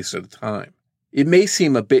one case at a time. It may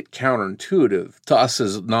seem a bit counterintuitive to us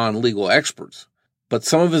as non-legal experts, but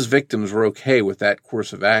some of his victims were okay with that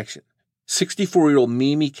course of action. 64-year-old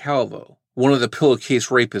Mimi Calvo, one of the pillowcase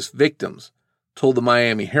rapist victims, told the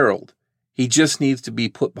Miami Herald, "He just needs to be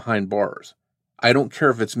put behind bars. I don't care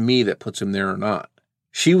if it's me that puts him there or not."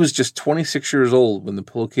 She was just 26 years old when the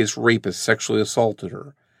pillowcase rapist sexually assaulted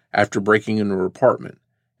her after breaking into her apartment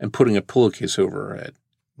and putting a pillowcase over her head.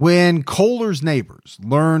 When Koehler's neighbors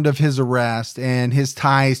learned of his arrest and his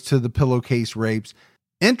ties to the pillowcase rapes,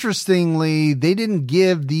 interestingly, they didn't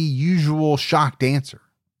give the usual shocked answer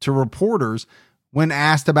to reporters when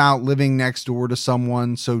asked about living next door to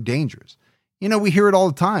someone so dangerous. We hear it all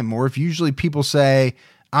the time. Or if usually people say,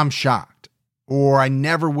 I'm shocked, or I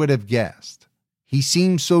never would have guessed. He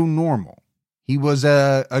seemed so normal. He was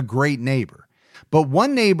a great neighbor. But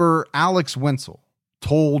one neighbor, Alex Wenzel,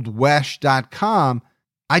 told WESH.com,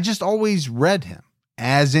 I just always read him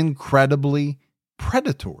as incredibly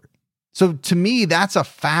predatory. So to me, that's a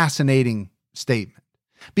fascinating statement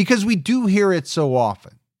because we do hear it so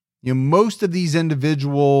often. Most of these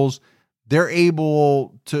individuals, they're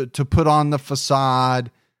able to put on the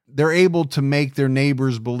facade. They're able to make their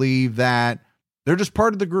neighbors believe that they're just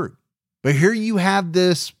part of the group. But here you have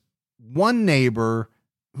this one neighbor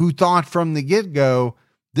who thought from the get-go,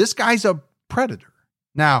 this guy's a predator.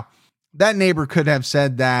 Now, that neighbor could have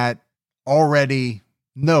said that already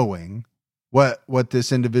knowing what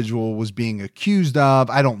this individual was being accused of.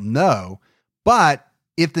 I don't know. But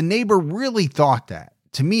if the neighbor really thought that,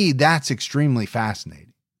 to me, that's extremely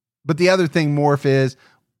fascinating. But the other thing, Morph, is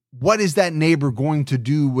what is that neighbor going to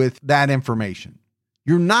do with that information?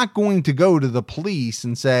 You're not going to go to the police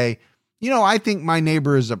and say, I think my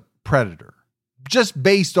neighbor is a predator, just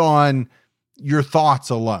based on your thoughts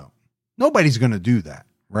alone. Nobody's going to do that,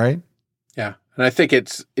 right? Yeah. And I think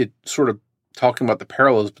it's sort of talking about the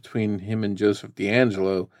parallels between him and Joseph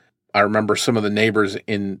DeAngelo. I remember some of the neighbors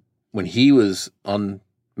when he was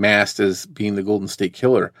unmasked as being the Golden State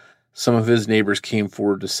Killer, some of his neighbors came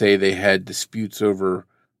forward to say they had disputes over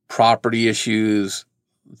property issues,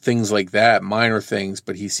 things like that, minor things,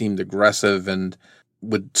 but he seemed aggressive and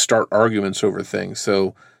would start arguments over things.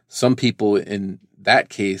 So some people in that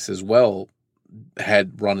case as well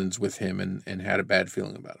had run-ins with him and had a bad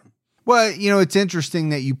feeling about him. Well, it's interesting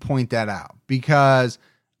that you point that out because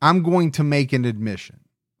I'm going to make an admission.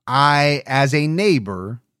 I, as a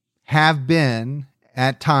neighbor, have been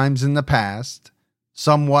at times in the past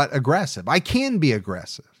somewhat aggressive. I can be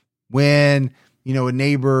aggressive when, a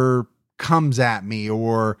neighbor comes at me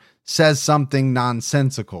or says something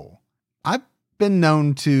nonsensical. I've been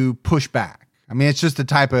known to push back. I mean, it's just the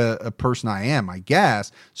type of person I am, I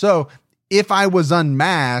guess. So if I was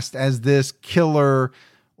unmasked as this killer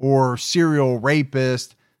or serial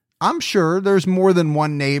rapist, I'm sure there's more than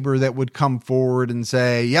one neighbor that would come forward and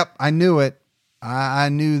say, yep, I knew it. I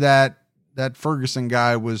knew that Ferguson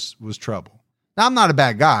guy was trouble. Now, I'm not a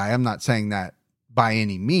bad guy. I'm not saying that by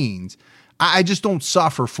any means. I just don't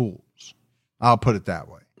suffer fools. I'll put it that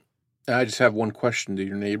way. I just have one question. Do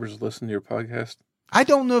your neighbors listen to your podcast? I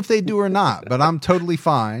don't know if they do or not, but I'm totally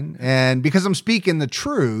fine. And because I'm speaking the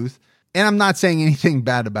truth and I'm not saying anything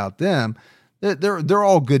bad about them, they're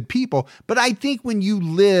all good people. But I think when you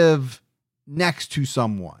live next to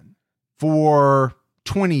someone for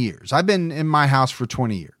 20 years, I've been in my house for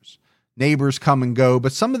 20 years. Neighbors come and go,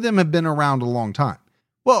 but some of them have been around a long time.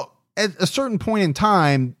 Well, at a certain point in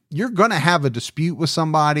time, you're going to have a dispute with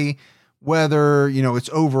somebody, whether, it's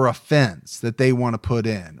over a fence that they want to put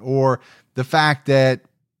in, or the fact that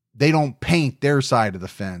they don't paint their side of the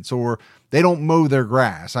fence, or they don't mow their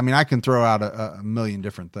grass. I mean, I can throw out a million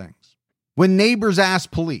different things. When neighbors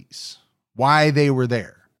asked police why they were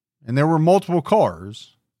there, and there were multiple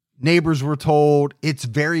cars, neighbors were told it's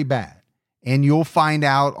very bad. And you'll find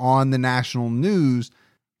out on the national news,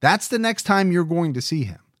 that's the next time you're going to see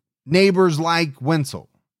him. Neighbors like Wenzel,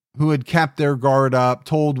 who had kept their guard up,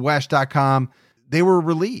 told WESH.com they were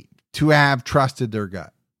relieved to have trusted their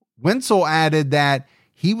gut. Wenzel added that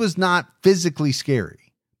he was not physically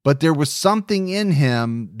scary, but there was something in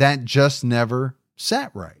him that just never sat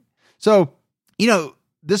right. So,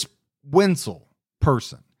 this Wenzel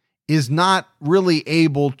person is not really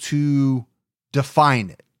able to define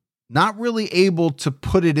it. Not really able to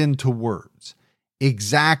put it into words,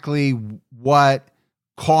 exactly what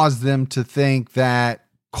caused them to think that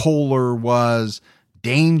Kohler was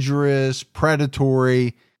dangerous,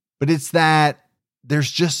 predatory, but it's that there's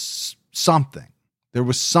just something. There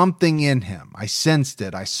was something in him. I sensed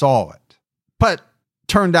it. I saw it, but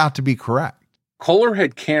turned out to be correct. Kohler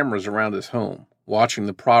had cameras around his home, watching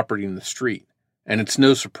the property in the street, and it's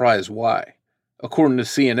no surprise why. According to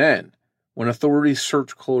CNN, when authorities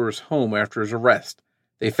searched Kohler's home after his arrest,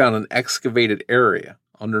 they found an excavated area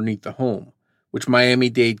underneath the home, which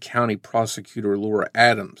Miami-Dade County Prosecutor Laura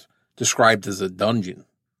Adams described as a dungeon.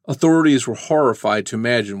 Authorities were horrified to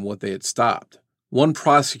imagine what they had stopped. One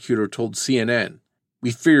prosecutor told CNN,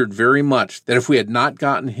 "We feared very much that if we had not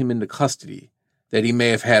gotten him into custody, that he may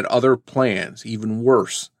have had other plans, even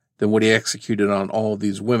worse than what he executed on all of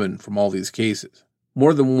these women from all these cases.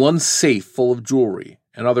 More than one safe full of jewelry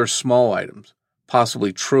and other small items,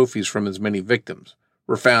 possibly trophies from his many victims,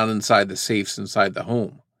 were found inside the safes inside the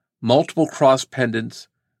home. Multiple cross pendants,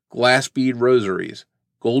 glass bead rosaries,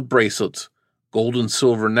 gold bracelets, gold and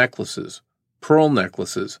silver necklaces, pearl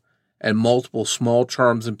necklaces, and multiple small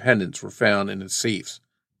charms and pendants were found in his safes.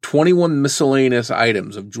 21 miscellaneous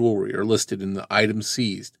items of jewelry are listed in the items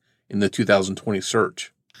seized in the 2020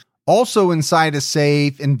 search. Also inside a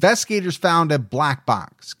safe, investigators found a black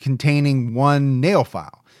box containing one nail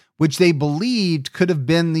file, which they believed could have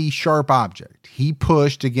been the sharp object he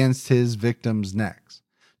pushed against his victim's necks.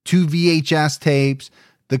 2 VHS tapes,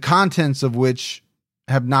 the contents of which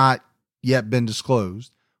have not yet been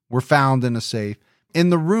disclosed, were found in a safe in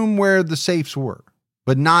the room where the safes were,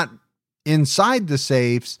 but not inside the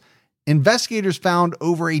safes. Investigators found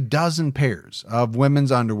over a dozen pairs of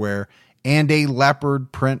women's underwear and a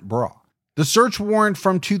leopard print bra. The search warrant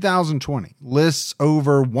from 2020 lists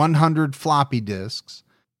over 100 floppy disks,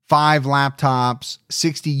 5 laptops,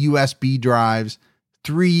 60 USB drives,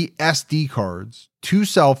 3 SD cards, 2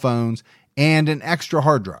 cell phones, and an extra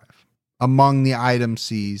hard drive. Among the items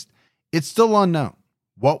seized, it's still unknown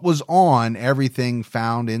what was on everything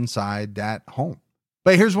found inside that home.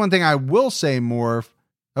 But here's one thing I will say, Morph.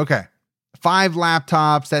 Okay, 5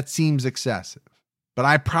 laptops, that seems excessive. But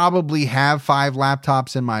I probably have 5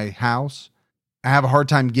 laptops in my house. I have a hard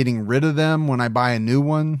time getting rid of them when I buy a new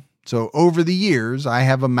one. So over the years, I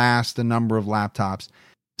have amassed a number of laptops.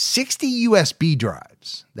 60 USB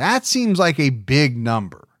drives. That seems like a big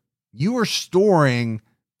number. You are storing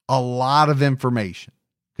a lot of information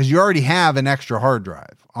because you already have an extra hard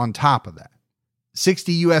drive on top of that.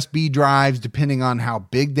 60 USB drives, depending on how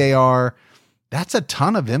big they are, that's a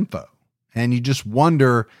ton of info. And you just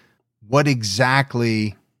wonder what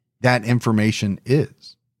exactly that information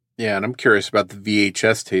is. Yeah, and I'm curious about the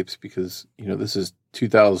VHS tapes because, this is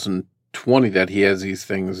 2020 that he has these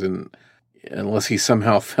things, and unless he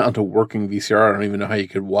somehow found a working VCR, I don't even know how you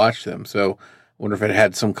could watch them. So I wonder if it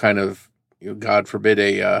had some kind of, God forbid,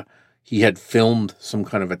 he had filmed some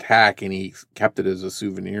kind of attack and he kept it as a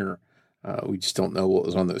souvenir. We just don't know what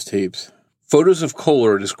was on those tapes. Photos of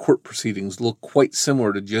Koehler at his court proceedings look quite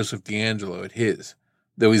similar to Joseph DeAngelo at his,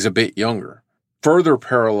 though he's a bit younger. Further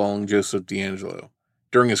paralleling Joseph DeAngelo,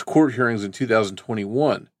 during his court hearings in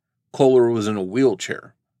 2021, Koehler was in a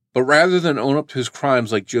wheelchair. But rather than own up to his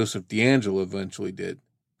crimes like Joseph DeAngelo eventually did,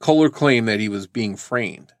 Koehler claimed that he was being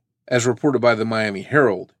framed. As reported by the Miami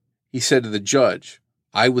Herald, he said to the judge,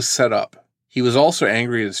 "I was set up." He was also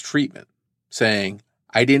angry at his treatment, saying,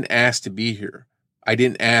 "I didn't ask to be here. I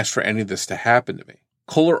didn't ask for any of this to happen to me."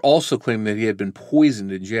 Koehler also claimed that he had been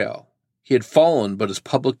poisoned in jail. He had fallen, but his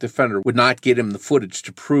public defender would not get him the footage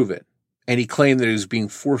to prove it, and he claimed that he was being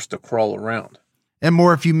forced to crawl around. And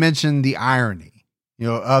more, if you mentioned the irony,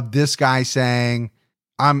 of this guy saying,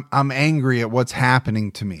 I'm angry at what's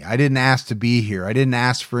happening to me. I didn't ask to be here. I didn't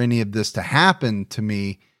ask for any of this to happen to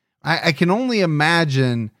me. I can only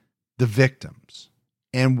imagine the victims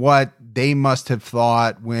and what they must have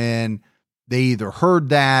thought when they either heard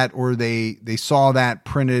that or they saw that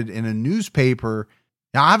printed in a newspaper.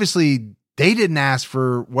 Now, obviously, they didn't ask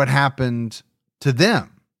for what happened to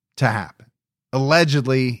them to happen,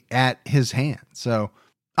 allegedly at his hands. So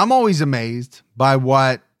I'm always amazed by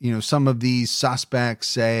what, some of these suspects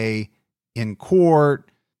say in court.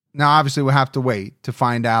 Now, obviously, we'll have to wait to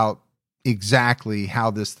find out exactly how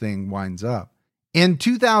this thing winds up. In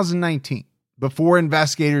 2019, before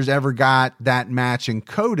investigators ever got that match in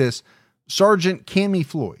CODIS, Sergeant Cammie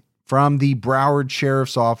Floyd from the Broward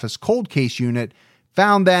Sheriff's Office Cold Case Unit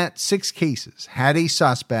found that 6 cases had a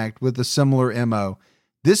suspect with a similar MO.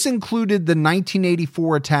 This included the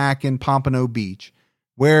 1984 attack in Pompano Beach,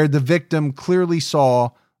 where the victim clearly saw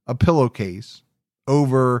a pillowcase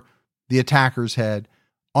over the attacker's head.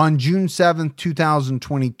 On June 7th,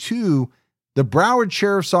 2022, the Broward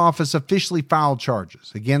Sheriff's Office officially filed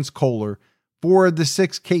charges against Koehler for the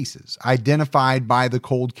 6 cases identified by the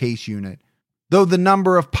Cold Case Unit, though the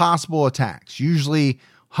number of possible attacks usually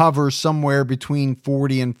hovers somewhere between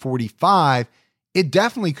 40 and 45, it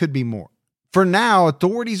definitely could be more. For now,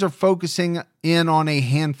 authorities are focusing in on a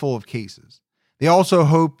handful of cases. They also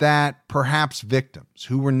hope that perhaps victims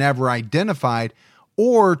who were never identified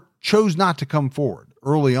or chose not to come forward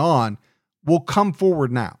early on will come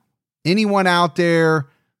forward now. Anyone out there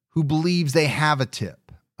who believes they have a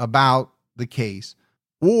tip about the case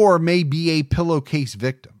or may be a pillowcase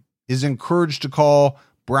victim is encouraged to call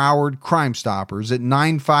Broward Crime Stoppers at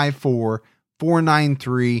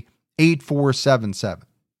 954-493-8477.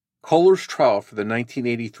 Koehler's trial for the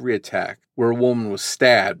 1983 attack, where a woman was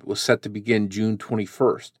stabbed, was set to begin June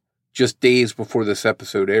 21st, just days before this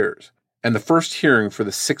episode airs, and the first hearing for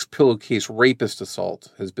the 6 pillowcase rapist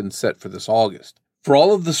assault has been set for this August. For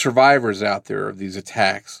all of the survivors out there of these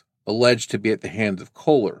attacks, alleged to be at the hands of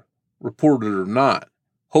Koehler, reported or not,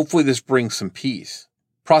 hopefully this brings some peace.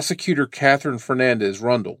 Prosecutor Catherine Fernandez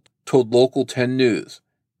Rundle told Local 10 News,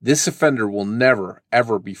 "This offender will never,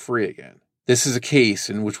 ever be free again. This is a case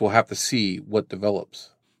in which we'll have to see what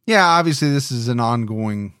develops." Yeah, obviously this is an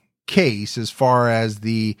ongoing case as far as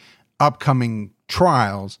the upcoming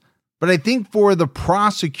trials. But I think for the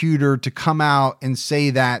prosecutor to come out and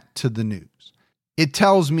say that to the news, it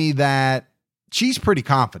tells me that she's pretty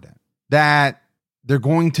confident that they're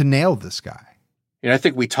going to nail this guy. And I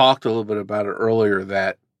think we talked a little bit about it earlier,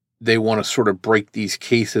 that they want to sort of break these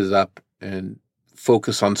cases up and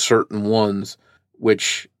focus on certain ones,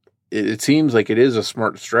 which it seems like it is a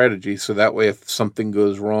smart strategy. So that way, if something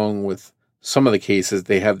goes wrong with some of the cases,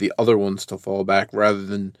 they have the other ones to fall back rather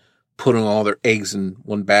than putting all their eggs in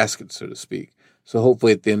one basket, so to speak. So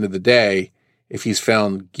hopefully at the end of the day, if he's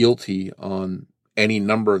found guilty on any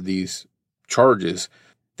number of these charges,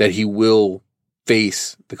 that he will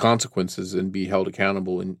face the consequences and be held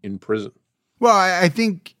accountable in prison. Well, I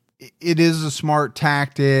think it is a smart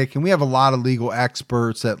tactic, and we have a lot of legal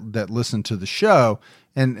experts that listen to the show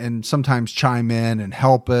and sometimes chime in and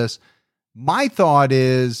help us. My thought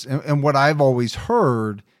is, and what I've always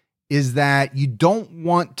heard, is that you don't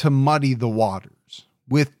want to muddy the waters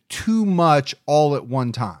with too much all at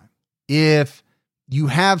one time. If you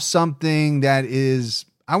have something that is,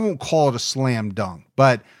 I won't call it a slam dunk,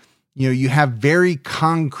 but you have very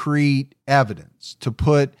concrete evidence to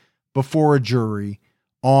put before a jury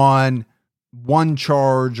on one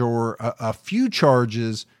charge or a few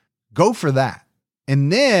charges, go for that.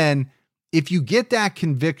 And then if you get that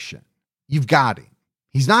conviction, you've got him.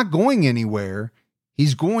 He's not going anywhere.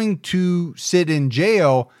 He's going to sit in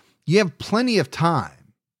jail. You have plenty of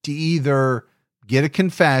time to either get a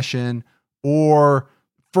confession or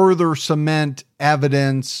further cement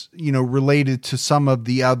evidence, related to some of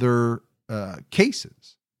the other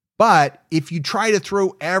cases. But if you try to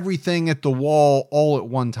throw everything at the wall all at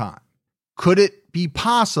one time, could it be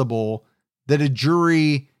possible that a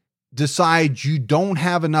jury decides you don't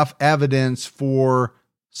have enough evidence for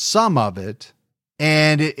some of it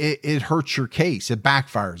and it hurts your case? It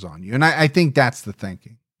backfires on you. And I think that's the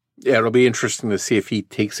thinking. Yeah, it'll be interesting to see if he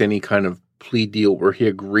takes any kind of plea deal where he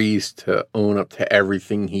agrees to own up to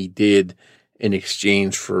everything he did in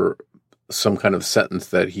exchange for some kind of sentence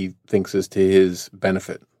that he thinks is to his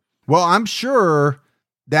benefit. Well, I'm sure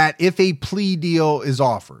that if a plea deal is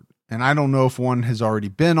offered, and I don't know if one has already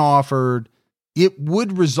been offered, it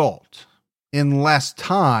would result in less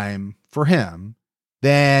time for him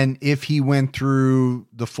than if he went through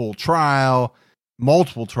the full trial,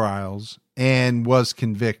 multiple trials, and was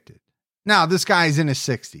convicted. Now, this guy's in his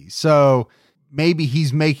 60s, so maybe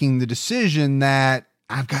he's making the decision that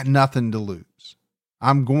I've got nothing to lose.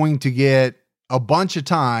 I'm going to get a bunch of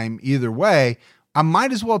time either way. I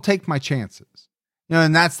might as well take my chances.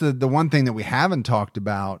 And that's the one thing that we haven't talked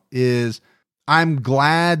about is I'm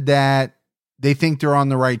glad that they think they're on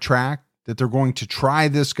the right track, that they're going to try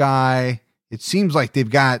this guy. It seems like they've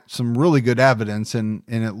got some really good evidence in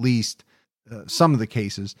at least some of the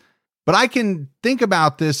cases. But I can think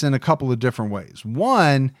about this in a couple of different ways.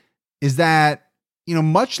 One is that,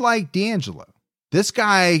 much like D'Angelo, this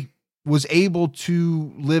guy was able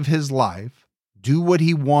to live his life, do what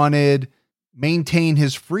he wanted, maintain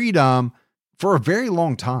his freedom for a very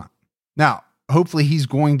long time. Now, hopefully he's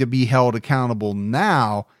going to be held accountable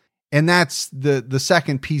now. And that's the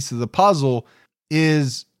second piece of the puzzle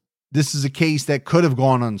is this is a case that could have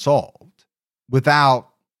gone unsolved without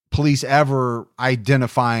police ever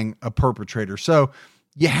identifying a perpetrator. So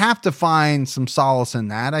you have to find some solace in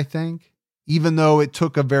that, I think, even though it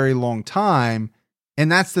took a very long time.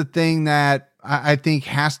 And that's the thing that I think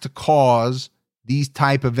has to cause these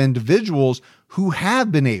type of individuals who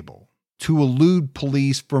have been able to elude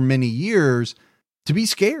police for many years to be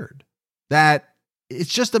scared that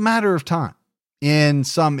it's just a matter of time. In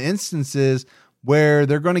some instances where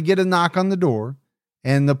they're going to get a knock on the door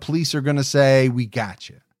and the police are going to say, "We got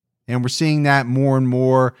you." And we're seeing that more and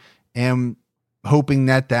more and hoping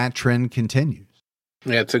that that trend continues.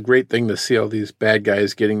 Yeah, it's a great thing to see all these bad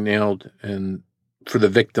guys getting nailed. And for the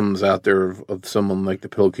victims out there of someone like the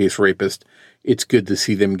pillowcase rapist, it's good to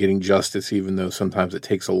see them getting justice, even though sometimes it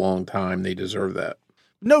takes a long time. They deserve that.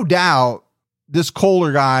 No doubt this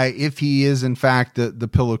Kohler guy, if he is in fact the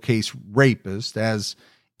pillowcase rapist, as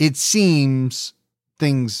it seems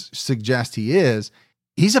things suggest he is,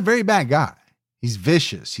 he's a very bad guy. He's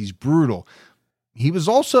vicious. He's brutal. He was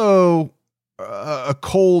also a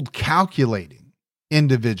cold, calculating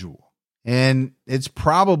individual. And it's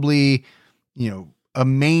probably, a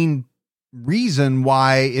main reason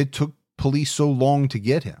why it took police so long to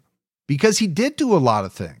get him, because he did do a lot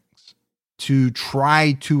of things to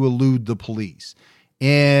try to elude the police.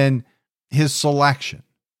 in his selection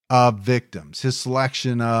of victims, his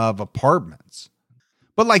selection of apartments.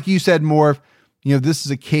 But like you said, Morph, this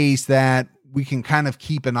is a case that we can kind of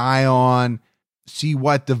keep an eye on, see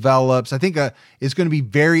what develops. I think it's going to be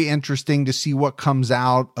very interesting to see what comes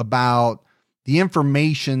out about the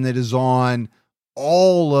information that is on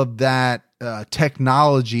all of that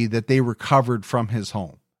technology that they recovered from his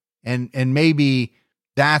home. And maybe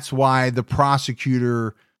that's why the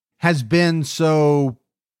prosecutor has been so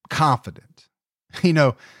confident.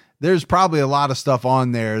 There's probably a lot of stuff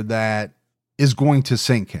on there that is going to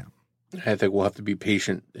sink him. I think we'll have to be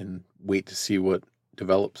patient and wait to see what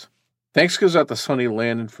develops. Thanks goes out to Sonny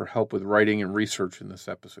Landon for help with writing and research in this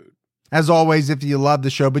episode. As always, if you love the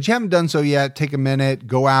show, but you haven't done so yet, take a minute,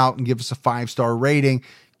 go out and give us a 5-star rating.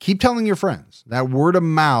 Keep telling your friends. That word of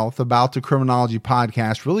mouth about the Criminology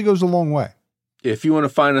Podcast really goes a long way. If you want to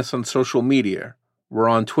find us on social media, we're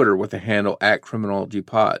on Twitter with the handle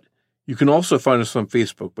 @CriminologyPod. You can also find us on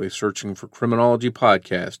Facebook by searching for Criminology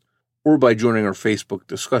Podcast or by joining our Facebook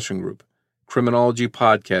discussion group, Criminology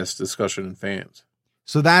Podcast Discussion and Fans.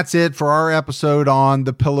 So that's it for our episode on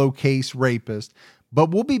the pillowcase rapist. But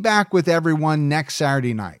we'll be back with everyone next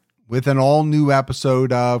Saturday night with an all-new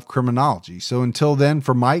episode of Criminology. So until then,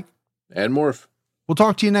 for Mike and Morph, we'll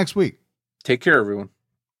talk to you next week. Take care, everyone.